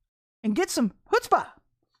II and get some chutzpah.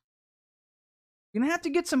 You're going to have to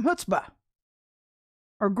get some chutzpah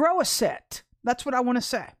or grow a set. That's what I want to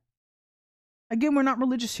say. Again, we're not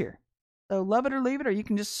religious here. So love it or leave it, or you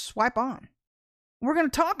can just swipe on. We're going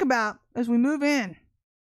to talk about, as we move in,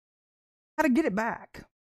 how to get it back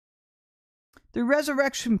through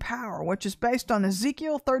resurrection power, which is based on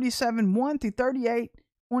Ezekiel 37:1 through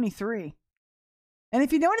 38:23. And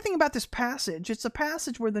if you know anything about this passage, it's a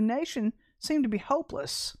passage where the nation seemed to be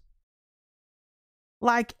hopeless,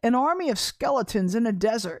 like an army of skeletons in a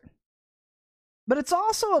desert. But it's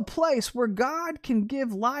also a place where God can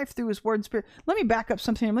give life through his word and spirit. Let me back up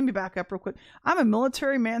something here. Let me back up real quick. I'm a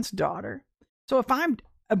military man's daughter. So if I'm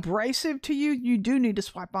abrasive to you, you do need to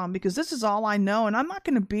swipe on, because this is all I know. And I'm not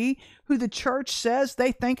going to be who the church says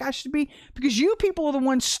they think I should be, because you people are the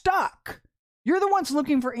ones stuck. You're the ones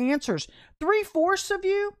looking for answers. 3/4 of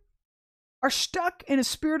you are stuck in a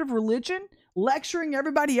spirit of religion, lecturing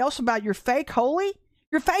everybody else about your fake holy.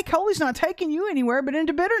 Your fake holy's not taking you anywhere but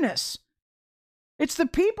into bitterness. It's the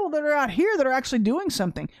people that are out here that are actually doing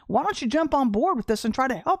something. Why don't you jump on board with this and try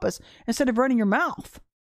to help us instead of running your mouth?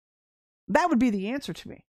 That would be the answer to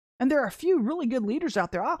me. And there are a few really good leaders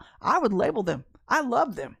out there. I would label them. I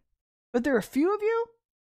love them. But there are a few of you,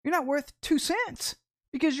 you're not worth 2 cents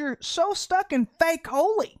because you're so stuck in fake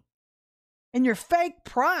holy and your fake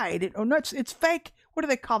pride. It's fake. What do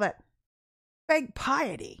they call that? Fake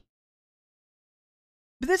piety.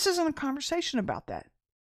 But this isn't a conversation about that.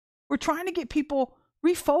 We're trying to get people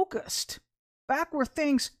refocused back where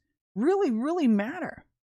things really, really matter.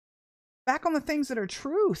 Back on the things that are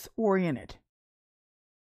truth-oriented.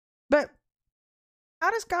 But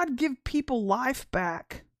how does God give people life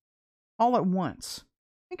back all at once?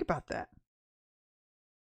 Think about that.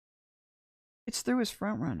 It's through his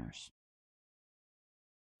front runners.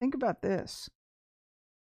 Think about this.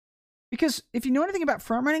 Because if you know anything about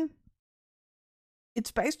front running,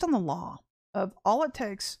 it's based on the law of all it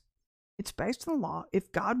takes. It's based on the law.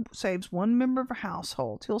 If God saves one member of a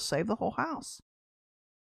household, he'll save the whole house.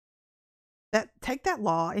 Take that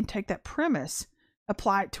law and take that premise,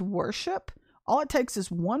 apply it to worship. All it takes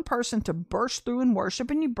is one person to burst through in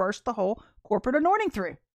worship, and you burst the whole corporate anointing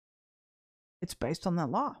through. It's based on that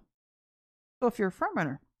law. So if you're a front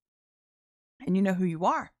runner and you know who you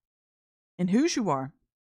are and whose you are,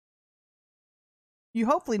 you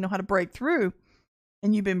hopefully know how to break through,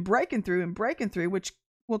 and you've been breaking through and breaking through, which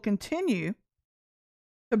will continue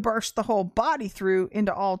to burst the whole body through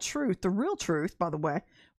into all truth, the real truth, by the way,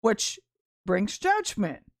 which brings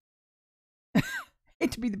judgment.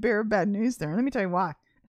 Hate to be the bearer of bad news there. Let me tell you why.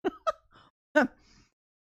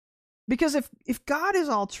 Because if God is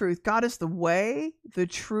all truth, God is the way, the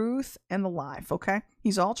truth, and the life, okay?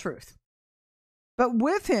 He's all truth. But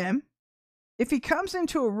with him, if he comes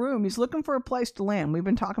into a room, he's looking for a place to land. We've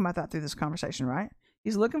been talking about that through this conversation, right?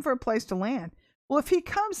 He's looking for a place to land. Well, if he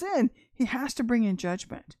comes in, he has to bring in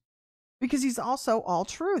judgment because he's also all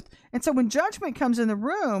truth. And so when judgment comes in the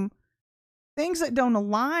room, things that don't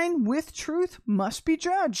align with truth must be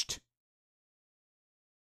judged.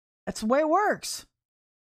 That's the way it works.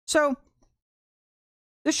 So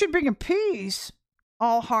this should bring a peace,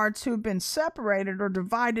 all hearts who have been separated or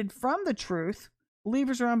divided from the truth,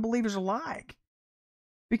 believers or unbelievers alike.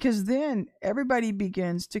 Because then everybody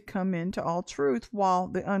begins to come into all truth while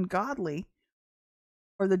the ungodly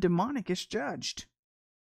or the demonic is judged.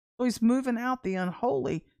 So he's moving out the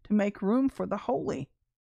unholy to make room for the holy.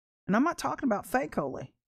 And I'm not talking about fake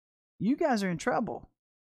holy. You guys are in trouble.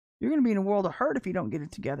 You're going to be in a world of hurt if you don't get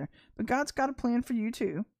it together. But God's got a plan for you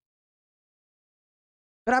too.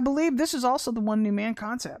 But I believe this is also the one new man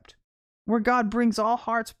concept, where God brings all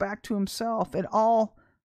hearts back to himself at all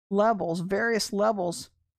levels, various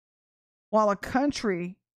levels, while a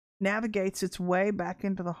country navigates its way back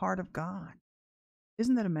into the heart of God.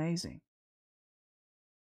 Isn't that amazing?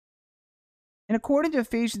 And according to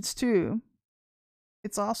Ephesians 2,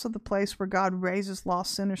 it's also the place where God raises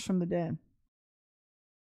lost sinners from the dead.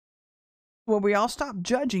 Where we all stop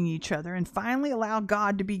judging each other and finally allow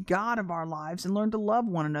God to be God of our lives and learn to love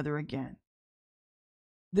one another again.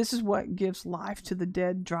 This is what gives life to the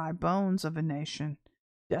dead, dry bones of a nation,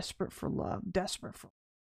 desperate for love, desperate for love.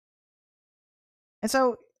 And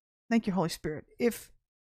so, thank you, Holy Spirit. If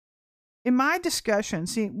in my discussion,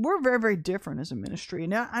 see, we're very, very different as a ministry.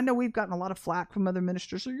 And I know we've gotten a lot of flack from other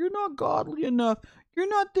ministers. So you're not godly enough. You're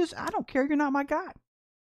not this. I don't care. You're not my God.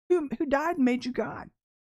 Who died and made you God?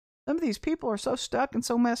 Some of these people are so stuck and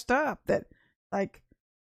so messed up that, like,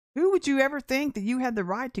 who would you ever think that you had the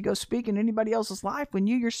right to go speak in anybody else's life when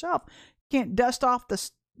you yourself can't dust off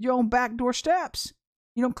your own back door steps?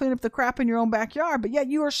 You don't clean up the crap in your own backyard, but yet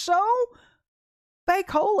you are so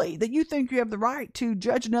fake holy that you think you have the right to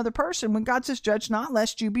judge another person when God says, judge not,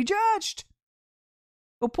 lest you be judged.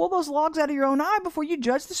 Go pull those logs out of your own eye before you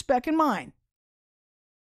judge the speck in mine.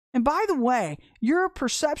 And by the way, your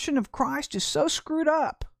perception of Christ is so screwed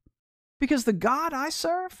up because the God I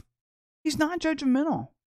serve, he's not judgmental.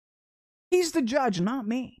 He's the judge, not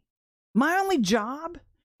me. My only job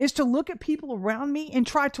is to look at people around me and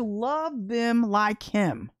try to love them like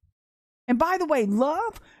him. And by the way,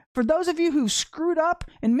 love, for those of you who screwed up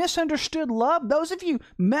and misunderstood love, those of you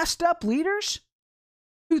messed up leaders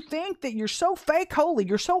who think that you're so fake holy,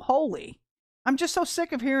 you're so holy. I'm just so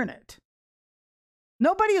sick of hearing it.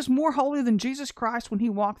 Nobody is more holy than Jesus Christ when he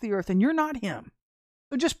walked the earth, and you're not him.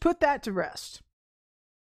 So just put that to rest.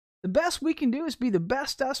 The best we can do is be the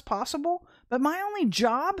best us possible, but my only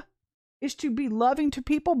job is to be loving to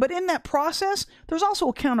people. But in that process, there's also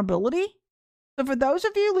accountability. So for those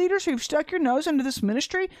of you leaders who've stuck your nose into this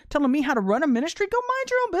ministry, telling me how to run a ministry, go mind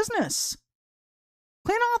your own business.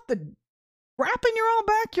 Clean off the crap in your own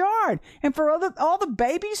backyard. And for all the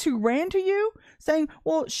babies who ran to you saying,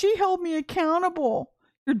 well, she held me accountable.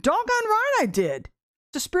 You're doggone right I did.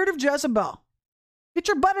 It's the spirit of Jezebel. Get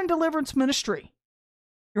your butt in deliverance ministry.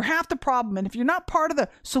 You're half the problem. And if you're not part of the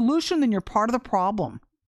solution, then you're part of the problem.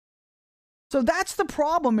 So that's the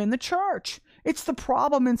problem in the church. It's the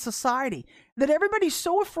problem in society that everybody's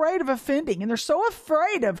so afraid of offending and they're so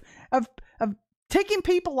afraid of ticking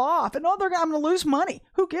people off. And I'm going to lose money.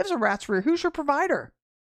 Who gives a rat's rear? Who's your provider?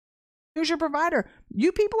 Who's your provider?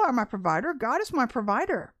 You people are my provider. God is my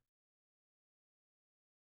provider.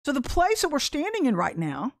 So the place that we're standing in right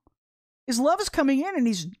now is love is coming in and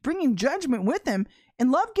he's bringing judgment with him.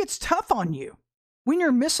 And love gets tough on you when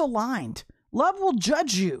you're misaligned. Love will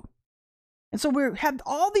judge you. And so we have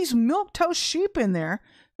all these milquetoast sheep in there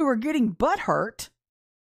who are getting butt hurt.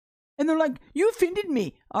 And they're like, you offended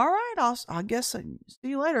me. All right, I guess I'll see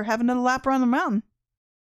you later. Have another lap around the mountain.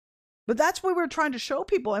 But that's what we're trying to show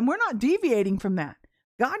people. And we're not deviating from that.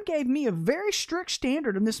 God gave me a very strict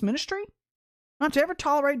standard in this ministry not to ever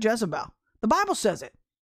tolerate Jezebel. The Bible says it.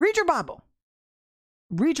 Read your Bible.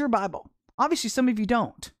 Read your Bible. Obviously, some of you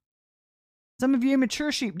don't. Some of you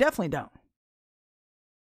immature sheep definitely don't.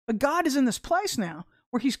 But God is in this place now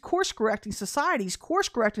where he's course-correcting society. He's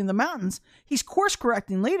course-correcting the mountains. He's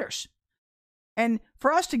course-correcting leaders. And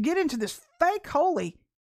for us to get into this fake holy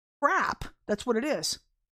crap, that's what it is,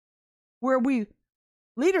 where we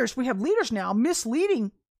have leaders now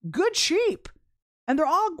misleading good sheep. And they're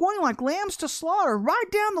all going like lambs to slaughter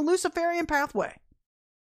right down the Luciferian pathway.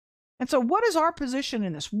 And so what is our position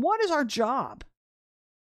in this? What is our job?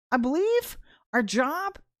 I believe our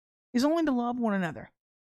job is only to love one another.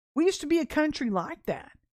 We used to be a country like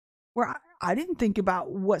that, where I didn't think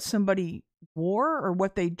about what somebody wore or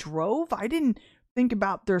what they drove. I didn't think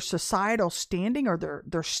about their societal standing or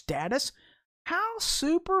their status. How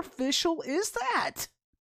superficial is that?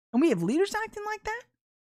 And we have leaders acting like that?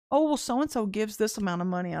 Oh, well, so-and-so gives this amount of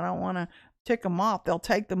money. I don't want to tick them off. They'll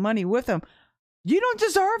take the money with them. You don't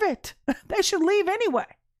deserve it. They should leave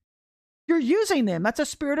anyway. You're using them. That's a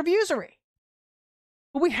spirit of usury.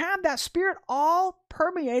 But we have that spirit all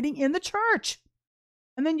permeating in the church.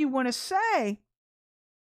 And then you want to say,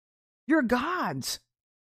 you're God's.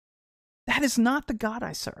 That is not the God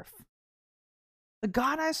I serve. The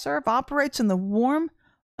God I serve operates in the warm,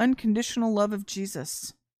 unconditional love of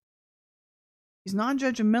Jesus. He's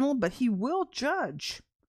non-judgmental, but he will judge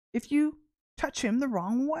if you touch him the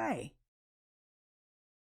wrong way.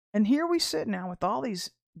 And here we sit now with all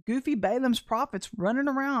these goofy Balaam's prophets running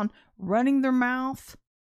around, running their mouth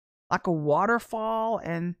like a waterfall,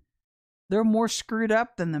 and they're more screwed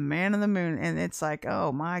up than the man in the moon. And it's like,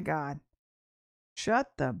 oh my God,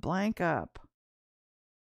 shut the blank up.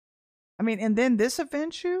 I mean, and then this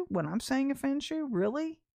offends you? When I'm saying offends you?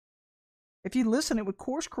 Really? If you listen, it would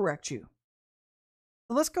course correct you.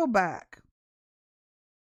 So let's go back.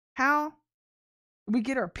 How do we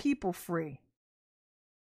get our people free?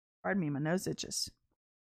 Pardon me, my nose itches.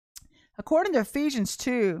 According to Ephesians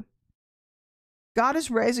 2, God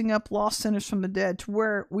is raising up lost sinners from the dead to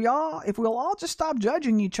where if we'll all just stop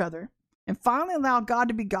judging each other and finally allow God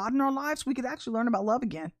to be God in our lives, we could actually learn about love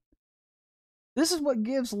again. This is what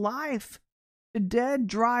gives life to dead,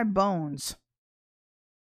 dry bones.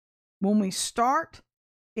 When we start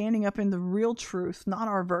standing up in the real truth, not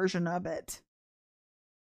our version of it.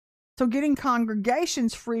 So getting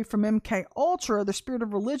congregations free from MK Ultra, the spirit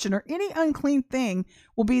of religion, or any unclean thing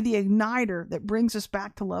will be the igniter that brings us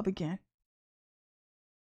back to love again.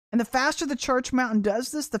 And the faster the church mountain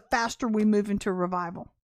does this, the faster we move into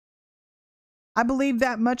revival. I believe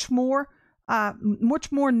that much more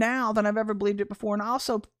now than I've ever believed it before. And I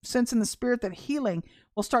also sense in the spirit that healing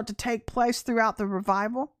will start to take place throughout the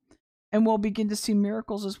revival. And we'll begin to see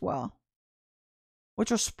miracles as well,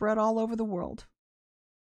 which are spread all over the world.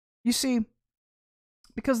 You see,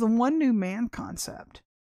 because the one new man concept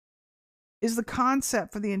is the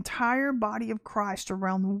concept for the entire body of Christ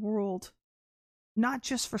around the world, not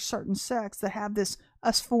just for certain sects that have this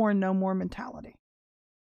us four and no more mentality.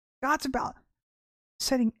 God's about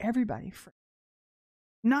setting everybody free,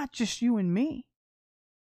 not just you and me.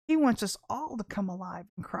 He wants us all to come alive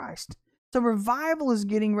in Christ. So revival is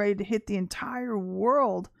getting ready to hit the entire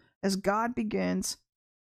world as God begins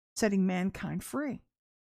setting mankind free,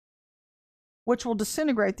 which will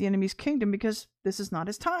disintegrate the enemy's kingdom because this is not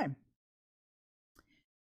his time.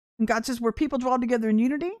 And God says, where people dwell together in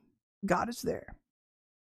unity, God is there.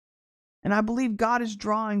 And I believe God is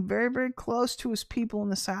drawing very, very close to his people in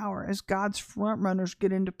this hour as God's front runners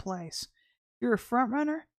get into place. If you're a front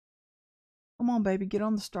runner, come on, baby, get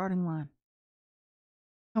on the starting line.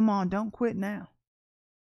 Come on, don't quit now.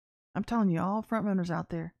 I'm telling you, all front runners out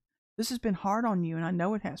there, this has been hard on you, and I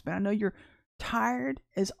know it has been. I know you're tired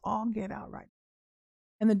as all get out right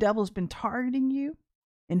now. And the devil's been targeting you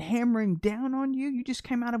and hammering down on you. You just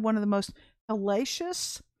came out of one of the most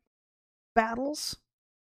hellacious battles.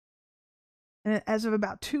 And as of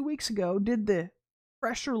about 2 weeks ago, did the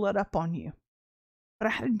pressure let up on you. But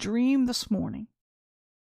I had a dream this morning.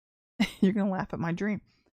 You're going to laugh at my dream.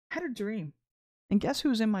 I had a dream. And guess who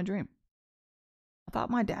was in my dream? I thought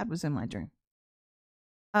my dad was in my dream.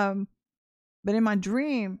 But in my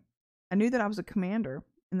dream, I knew that I was a commander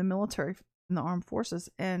in the military, in the armed forces,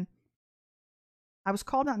 and I was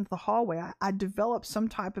called out into the hallway. I developed some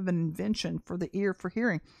type of an invention for the ear for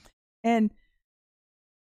hearing. And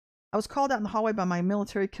I was called out in the hallway by my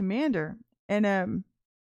military commander, and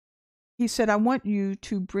he said, I want you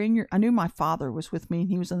to bring I knew my father was with me, and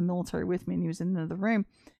he was in the military with me, and he was in the room.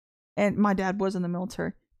 And my dad was in the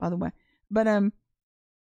military, by the way. But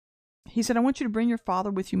he said, I want you to bring your father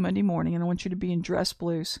with you Monday morning, and I want you to be in dress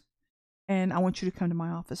blues. And I want you to come to my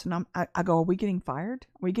office. And I go, are we getting fired?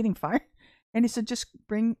 Are we getting fired? And he said, just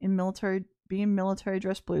be in military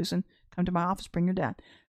dress blues and come to my office, bring your dad.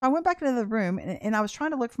 So I went back into the room, and I was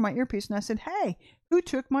trying to look for my earpiece. And I said, hey, who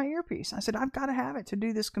took my earpiece? I said, I've got to have it to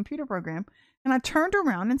do this computer program. And I turned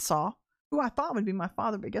around and saw who I thought would be my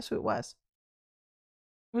father, but guess who it was?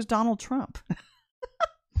 It was Donald Trump.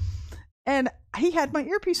 And he had my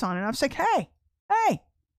earpiece on, and I was like, hey,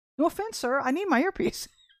 no offense, sir, I need my earpiece.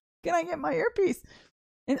 Can I get my earpiece?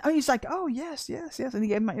 And he's like, oh, yes. And he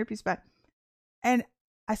gave me my earpiece back. And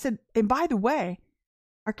I said, and by the way,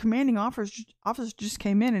 our commanding officer just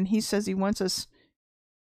came in, and he says he wants us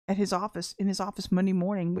in his office Monday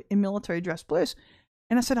morning in military dress blues.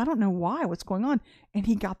 And I said, I don't know why, what's going on? And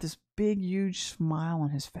he got this big, huge smile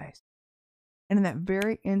on his face. And in that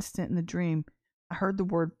very instant in the dream, I heard the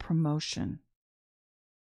word promotion.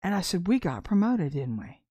 And I said, we got promoted, didn't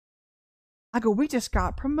we? I go, we just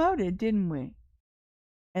got promoted, didn't we?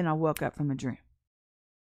 And I woke up from the dream.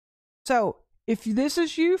 So if this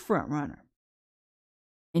is you, front runner,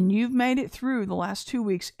 and you've made it through the last 2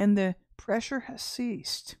 weeks and the pressure has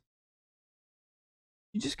ceased,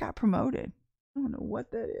 you just got promoted. I don't know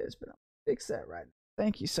what that is, but I'll fix that right now.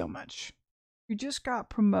 Thank you so much. You just got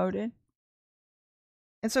promoted.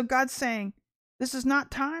 And so God's saying, this is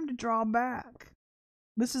not time to draw back.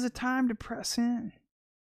 This is a time to press in.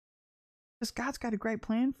 Because God's got a great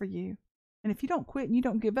plan for you. And if you don't quit and you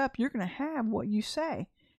don't give up, you're going to have what you say.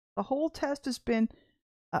 The whole test has been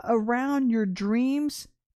around your dreams,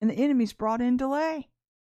 and the enemy's brought in delay.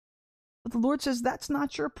 But the Lord says, that's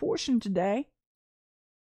not your portion today.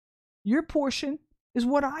 Your portion is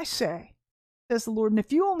what I say, says the Lord. And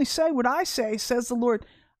if you only say what I say, says the Lord,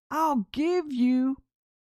 I'll give you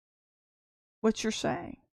what you're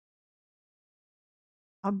saying.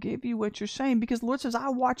 I'll give you what you're saying, because the Lord says, I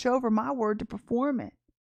watch over my word to perform it.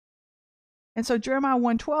 And so Jeremiah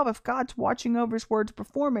 1:12, if God's watching over his word to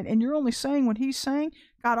perform it, and you're only saying what he's saying,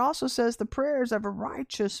 God also says the prayers of a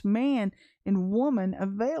righteous man in woman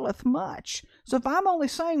availeth much. So if I'm only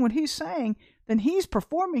saying what he's saying, then he's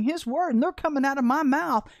performing his word, and they're coming out of my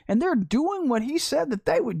mouth, and they're doing what he said that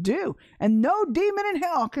they would do. And no demon in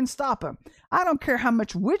hell can stop him. I don't care how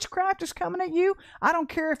much witchcraft is coming at you. I don't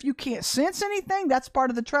care if you can't sense anything. That's part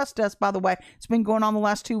of the trust test, by the way. It's been going on the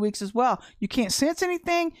last 2 weeks as well. You can't sense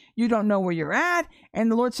anything. You don't know where you're at. And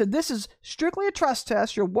the Lord said, this is strictly a trust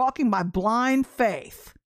test. You're walking by blind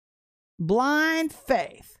faith. Blind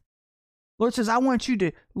faith. Lord says, I want you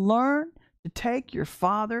to learn to take your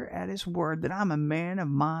father at his word, that I'm a man of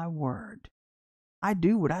my word. I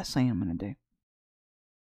do what I say I'm going to do.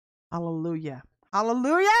 Hallelujah.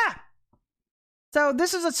 Hallelujah. So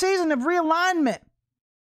this is a season of realignment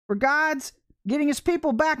where God's getting his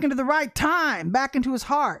people back into the right time, back into his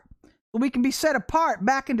heart, so we can be set apart,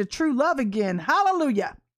 back into true love again.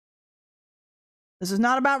 Hallelujah. This is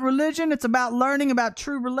not about religion. It's about learning about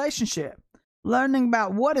true relationship, learning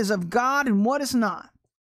about what is of God and what is not.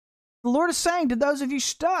 The Lord is saying to those of you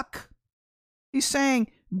stuck, he's saying,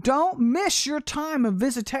 don't miss your time of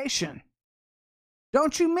visitation.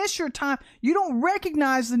 Don't you miss your time. You don't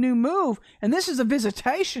recognize the new move. And this is a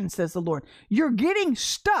visitation, says the Lord. You're getting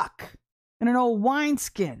stuck in an old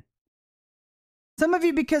wineskin. Some of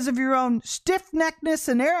you because of your own stiff-neckedness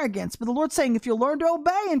and arrogance. But the Lord's saying, if you'll learn to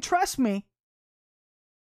obey and trust me,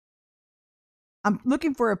 I'm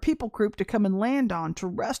looking for a people group to come and land on, to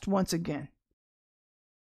rest once again.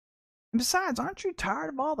 And besides, aren't you tired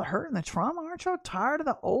of all the hurt and the trauma? Aren't you tired of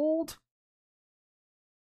the old?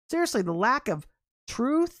 Seriously, the lack of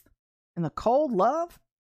truth and the cold love?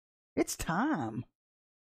 It's time.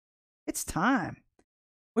 It's time.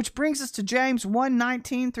 Which brings us to James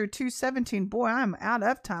 1:19 through 2:17. Boy, I'm out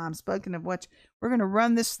of time, spoken of which. We're going to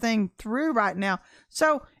run this thing through right now.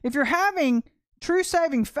 So if you're having true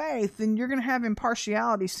saving faith, then you're going to have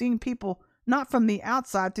impartiality, seeing people not from the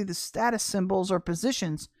outside through the status symbols or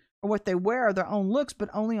positions, or what they wear, or their own looks, but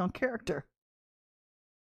only on character.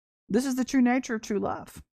 This is the true nature of true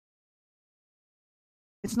love.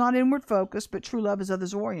 It's not inward focused, but true love is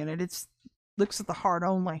others oriented. It looks at the heart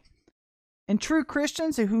only. And true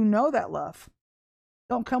Christians who know that love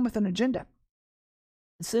don't come with an agenda.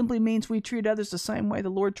 It simply means we treat others the same way the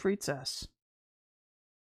Lord treats us.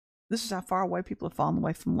 This is how far away people have fallen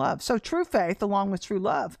away from love. So true faith, along with true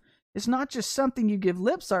love, is not just something you give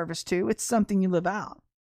lip service to, it's something you live out.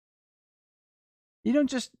 You don't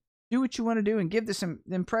just do what you want to do and give this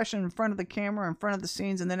impression in front of the camera, in front of the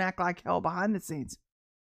scenes, and then act like hell behind the scenes.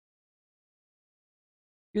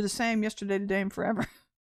 You're the same yesterday, today, and forever.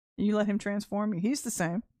 And you let him transform you. He's the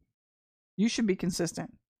same. You should be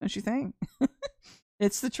consistent, don't you think?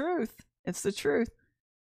 It's the truth. It's the truth.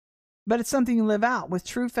 But it's something you live out with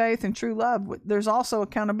true faith and true love. There's also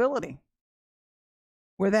accountability,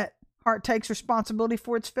 where that heart takes responsibility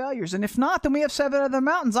for its failures. And if not, then we have 7 other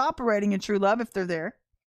mountains operating in true love, if they're there,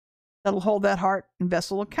 that'll hold that heart and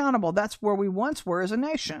vessel accountable. That's where we once were as a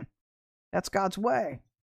nation. That's God's way.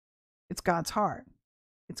 It's God's heart.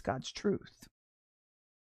 It's God's truth.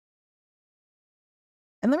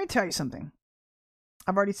 And let me tell you something.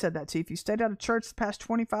 I've already said that to you. If you stayed out of church the past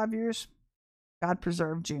 25 years, God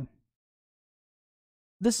preserved you.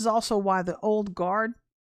 This is also why the old guard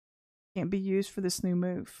can't be used for this new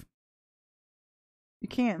move. You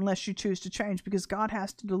can't unless you choose to change, because God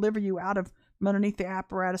has to deliver you out of from underneath the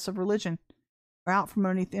apparatus of religion, or out from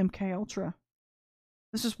underneath MK Ultra.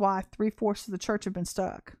 This is why 3/4 of the church have been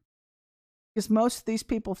stuck. Because most of these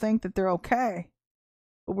people think that they're okay.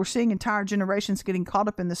 But we're seeing entire generations getting caught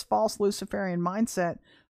up in this false Luciferian mindset,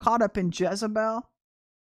 caught up in Jezebel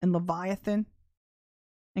and Leviathan,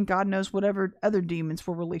 and God knows whatever other demons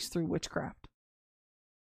were released through witchcraft.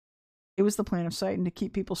 It was the plan of Satan to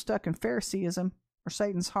keep people stuck in Phariseeism, or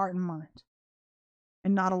Satan's heart and mind,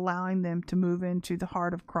 and not allowing them to move into the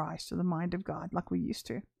heart of Christ or the mind of God like we used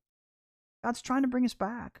to. God's trying to bring us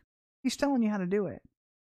back. He's telling you how to do it.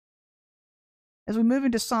 As we move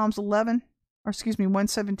into Psalms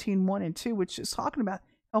 117, 1 and 2, which is talking about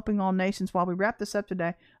helping all nations. While we wrap this up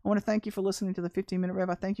today, I want to thank you for listening to the 15-Minute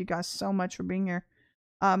Rev. I thank you guys so much for being here.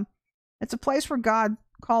 It's a place where God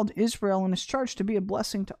called Israel and his church to be a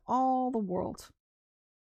blessing to all the world.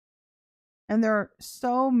 And there are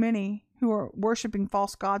so many who are worshiping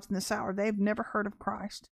false gods in this hour. They've never heard of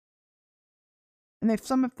Christ. And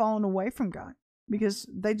some have fallen away from God because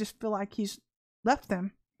they just feel like he's left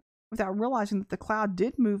them without realizing that the cloud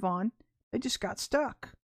did move on. They just got stuck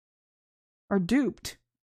or duped.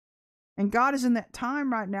 And God is in that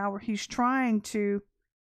time right now where he's trying to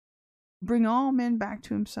bring all men back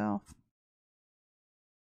to himself.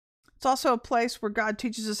 It's also a place where God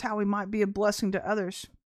teaches us how we might be a blessing to others,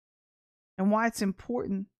 and why it's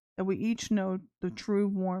important that we each know the true,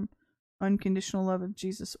 warm, unconditional love of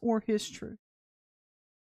Jesus, or his truth,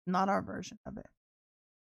 not our version of it.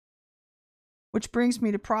 Which brings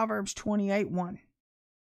me to Proverbs 28:1,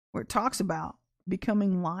 where it talks about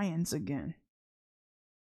becoming lions again.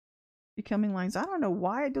 Becoming lions. I don't know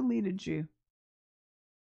why I deleted you.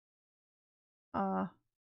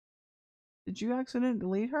 Did you accidentally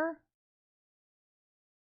delete her?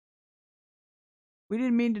 We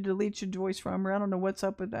didn't mean to delete your Joyce from her. I don't know what's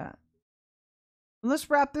up with that. Let's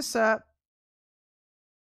wrap this up.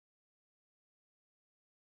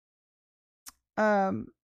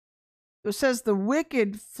 It says the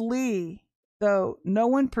wicked flee, though no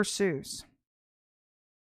one pursues,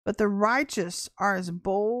 but the righteous are as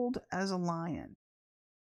bold as a lion.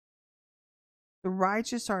 The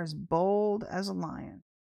righteous are as bold as a lion.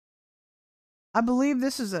 I believe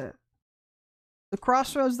this is the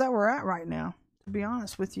crossroads that we're at right now, to be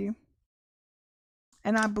honest with you.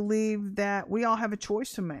 And I believe that we all have a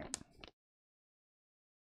choice to make.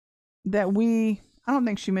 I don't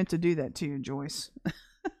think she meant to do that to you, Joyce.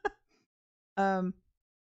 But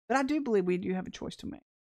I do believe we do have a choice to make.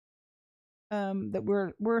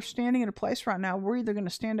 That we're standing in a place right now. We're either going to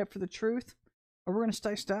stand up for the truth or we're going to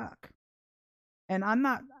stay stuck. And I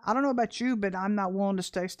don't know about you, but I'm not willing to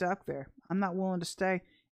stay stuck there. I'm not willing to stay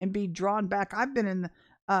and be drawn back. I've been in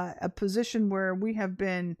a position where we have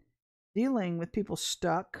been dealing with people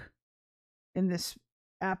stuck in this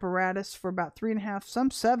apparatus for about 3.5,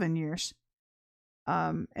 some 7 years.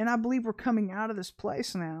 And I believe we're coming out of this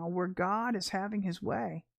place now where God is having his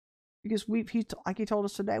way. Because like he told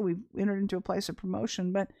us today, we've entered into a place of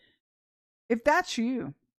promotion. But if that's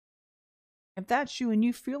you and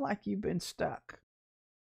you feel like you've been stuck,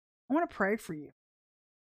 I want to pray for you.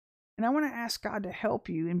 And I want to ask God to help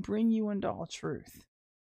you and bring you into all truth.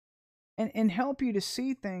 And help you to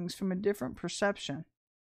see things from a different perception.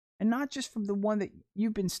 And not just from the one that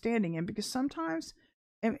you've been standing in. Because sometimes,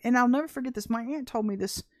 and I'll never forget this, my aunt told me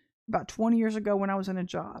this about 20 years ago when I was in a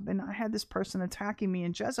job. And I had this person attacking me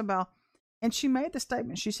in Jezebel. And she made the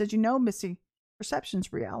statement. She said, Missy,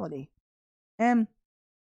 perception's reality. And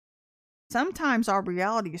sometimes our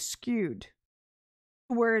reality is skewed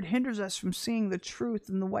to where it hinders us from seeing the truth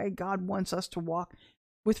in the way God wants us to walk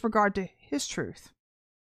with regard to his truth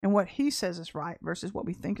and what he says is right versus what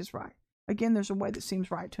we think is right. Again, there's a way that seems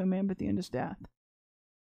right to a man, but the end is death.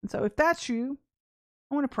 And so if that's you,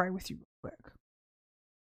 I want to pray with you real quick.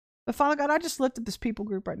 But Father God, I just lift up this people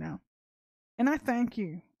group right now. And I thank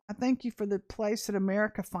you. I thank you for the place that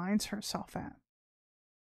America finds herself at.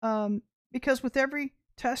 Because with every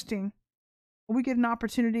testing, we get an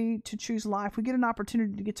opportunity to choose life. We get an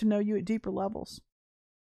opportunity to get to know you at deeper levels.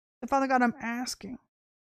 So Father God, I'm asking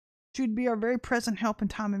that you'd be our very present help in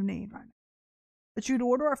time of need right now. That you'd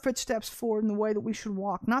order our footsteps forward in the way that we should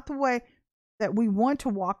walk. Not the way that we want to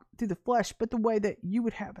walk through the flesh, but the way that you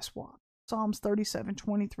would have us walk. Psalms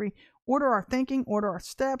 37:23. Order our thinking, order our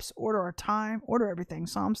steps, order our time, order everything.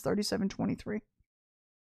 Psalms 37:23.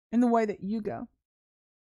 In the way that you go.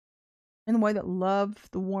 In the way that love,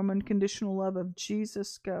 the warm, unconditional love of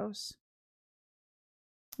Jesus goes.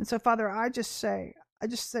 And so, Father, I just say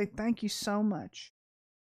thank you so much.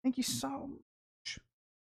 Thank you so much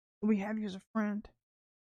that we have you as a friend.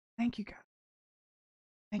 Thank you, God.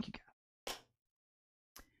 Thank you, God.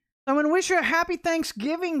 I'm going to wish you a happy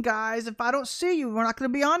Thanksgiving, guys. If I don't see you, we're not going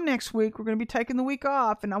to be on next week. We're going to be taking the week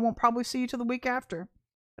off, and I won't probably see you till the week after.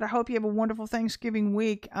 But I hope you have a wonderful Thanksgiving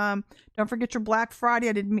week. Don't forget your Black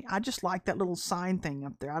Friday. I just like that little sign thing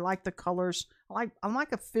up there. I like the colors. I'm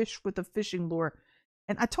like a fish with a fishing lure.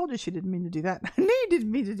 And I told you she didn't mean to do that. I knew you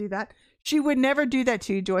didn't mean to do that. She would never do that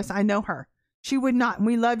to you, Joyce. I know her. She would not. And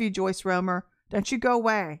we love you, Joyce Romer. Don't you go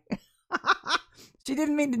away. She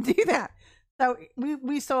didn't mean to do that. So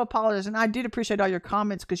we so apologize, and I did appreciate all your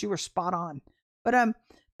comments because you were spot on. But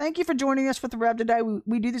thank you for joining us with the Rev today.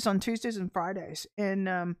 We do this on Tuesdays and Fridays,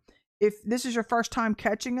 and if this is your first time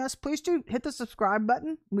catching us, please do hit the subscribe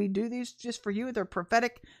button. We do these just for you. They're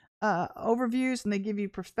prophetic overviews, and they give you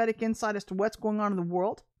prophetic insight as to what's going on in the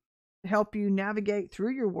world to help you navigate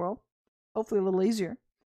through your world, hopefully a little easier.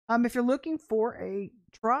 If you're looking for a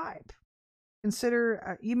tribe,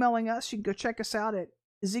 consider emailing us. You can go check us out at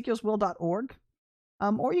ezekielswill.org.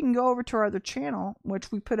 Or you can go over to our other channel,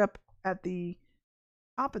 which we put up at the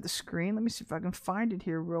top of the screen. Let me see if I can find it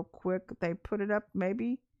here real quick. They put it up,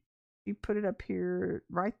 maybe. She put it up here,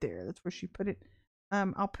 right there. That's where she put it.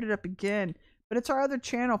 I'll put it up again. But it's our other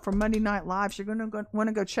channel for Monday Night Live. So you're going to want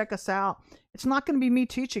to go check us out. It's not going to be me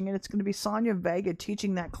teaching it. It's going to be Sonia Vega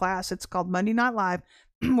teaching that class. It's called Monday Night Live,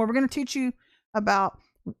 where we're going to teach you about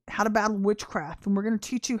how to battle witchcraft. And we're going to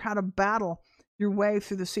teach you how to battle your way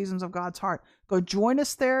through the seasons of God's heart. Go join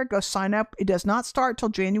us there. Go sign up. It does not start till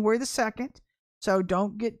January the 2nd. So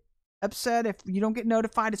don't get upset if you don't get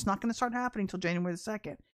notified. It's not going to start happening till January the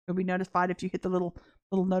 2nd. You'll be notified if you hit the little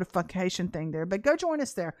notification thing there. But go join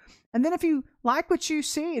us there. And then if you like what you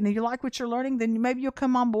see and you like what you're learning, then maybe you'll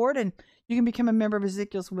come on board and you can become a member of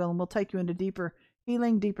Ezekiel's Will, and we'll take you into deeper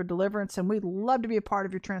healing, deeper deliverance, and we'd love to be a part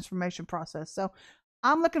of your transformation process. So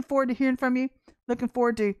I'm looking forward to hearing from you. Looking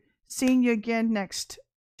forward to seeing you again next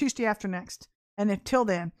Tuesday after next. And until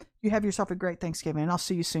then, you have yourself a great Thanksgiving, and I'll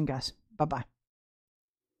see you soon, guys. Bye-bye.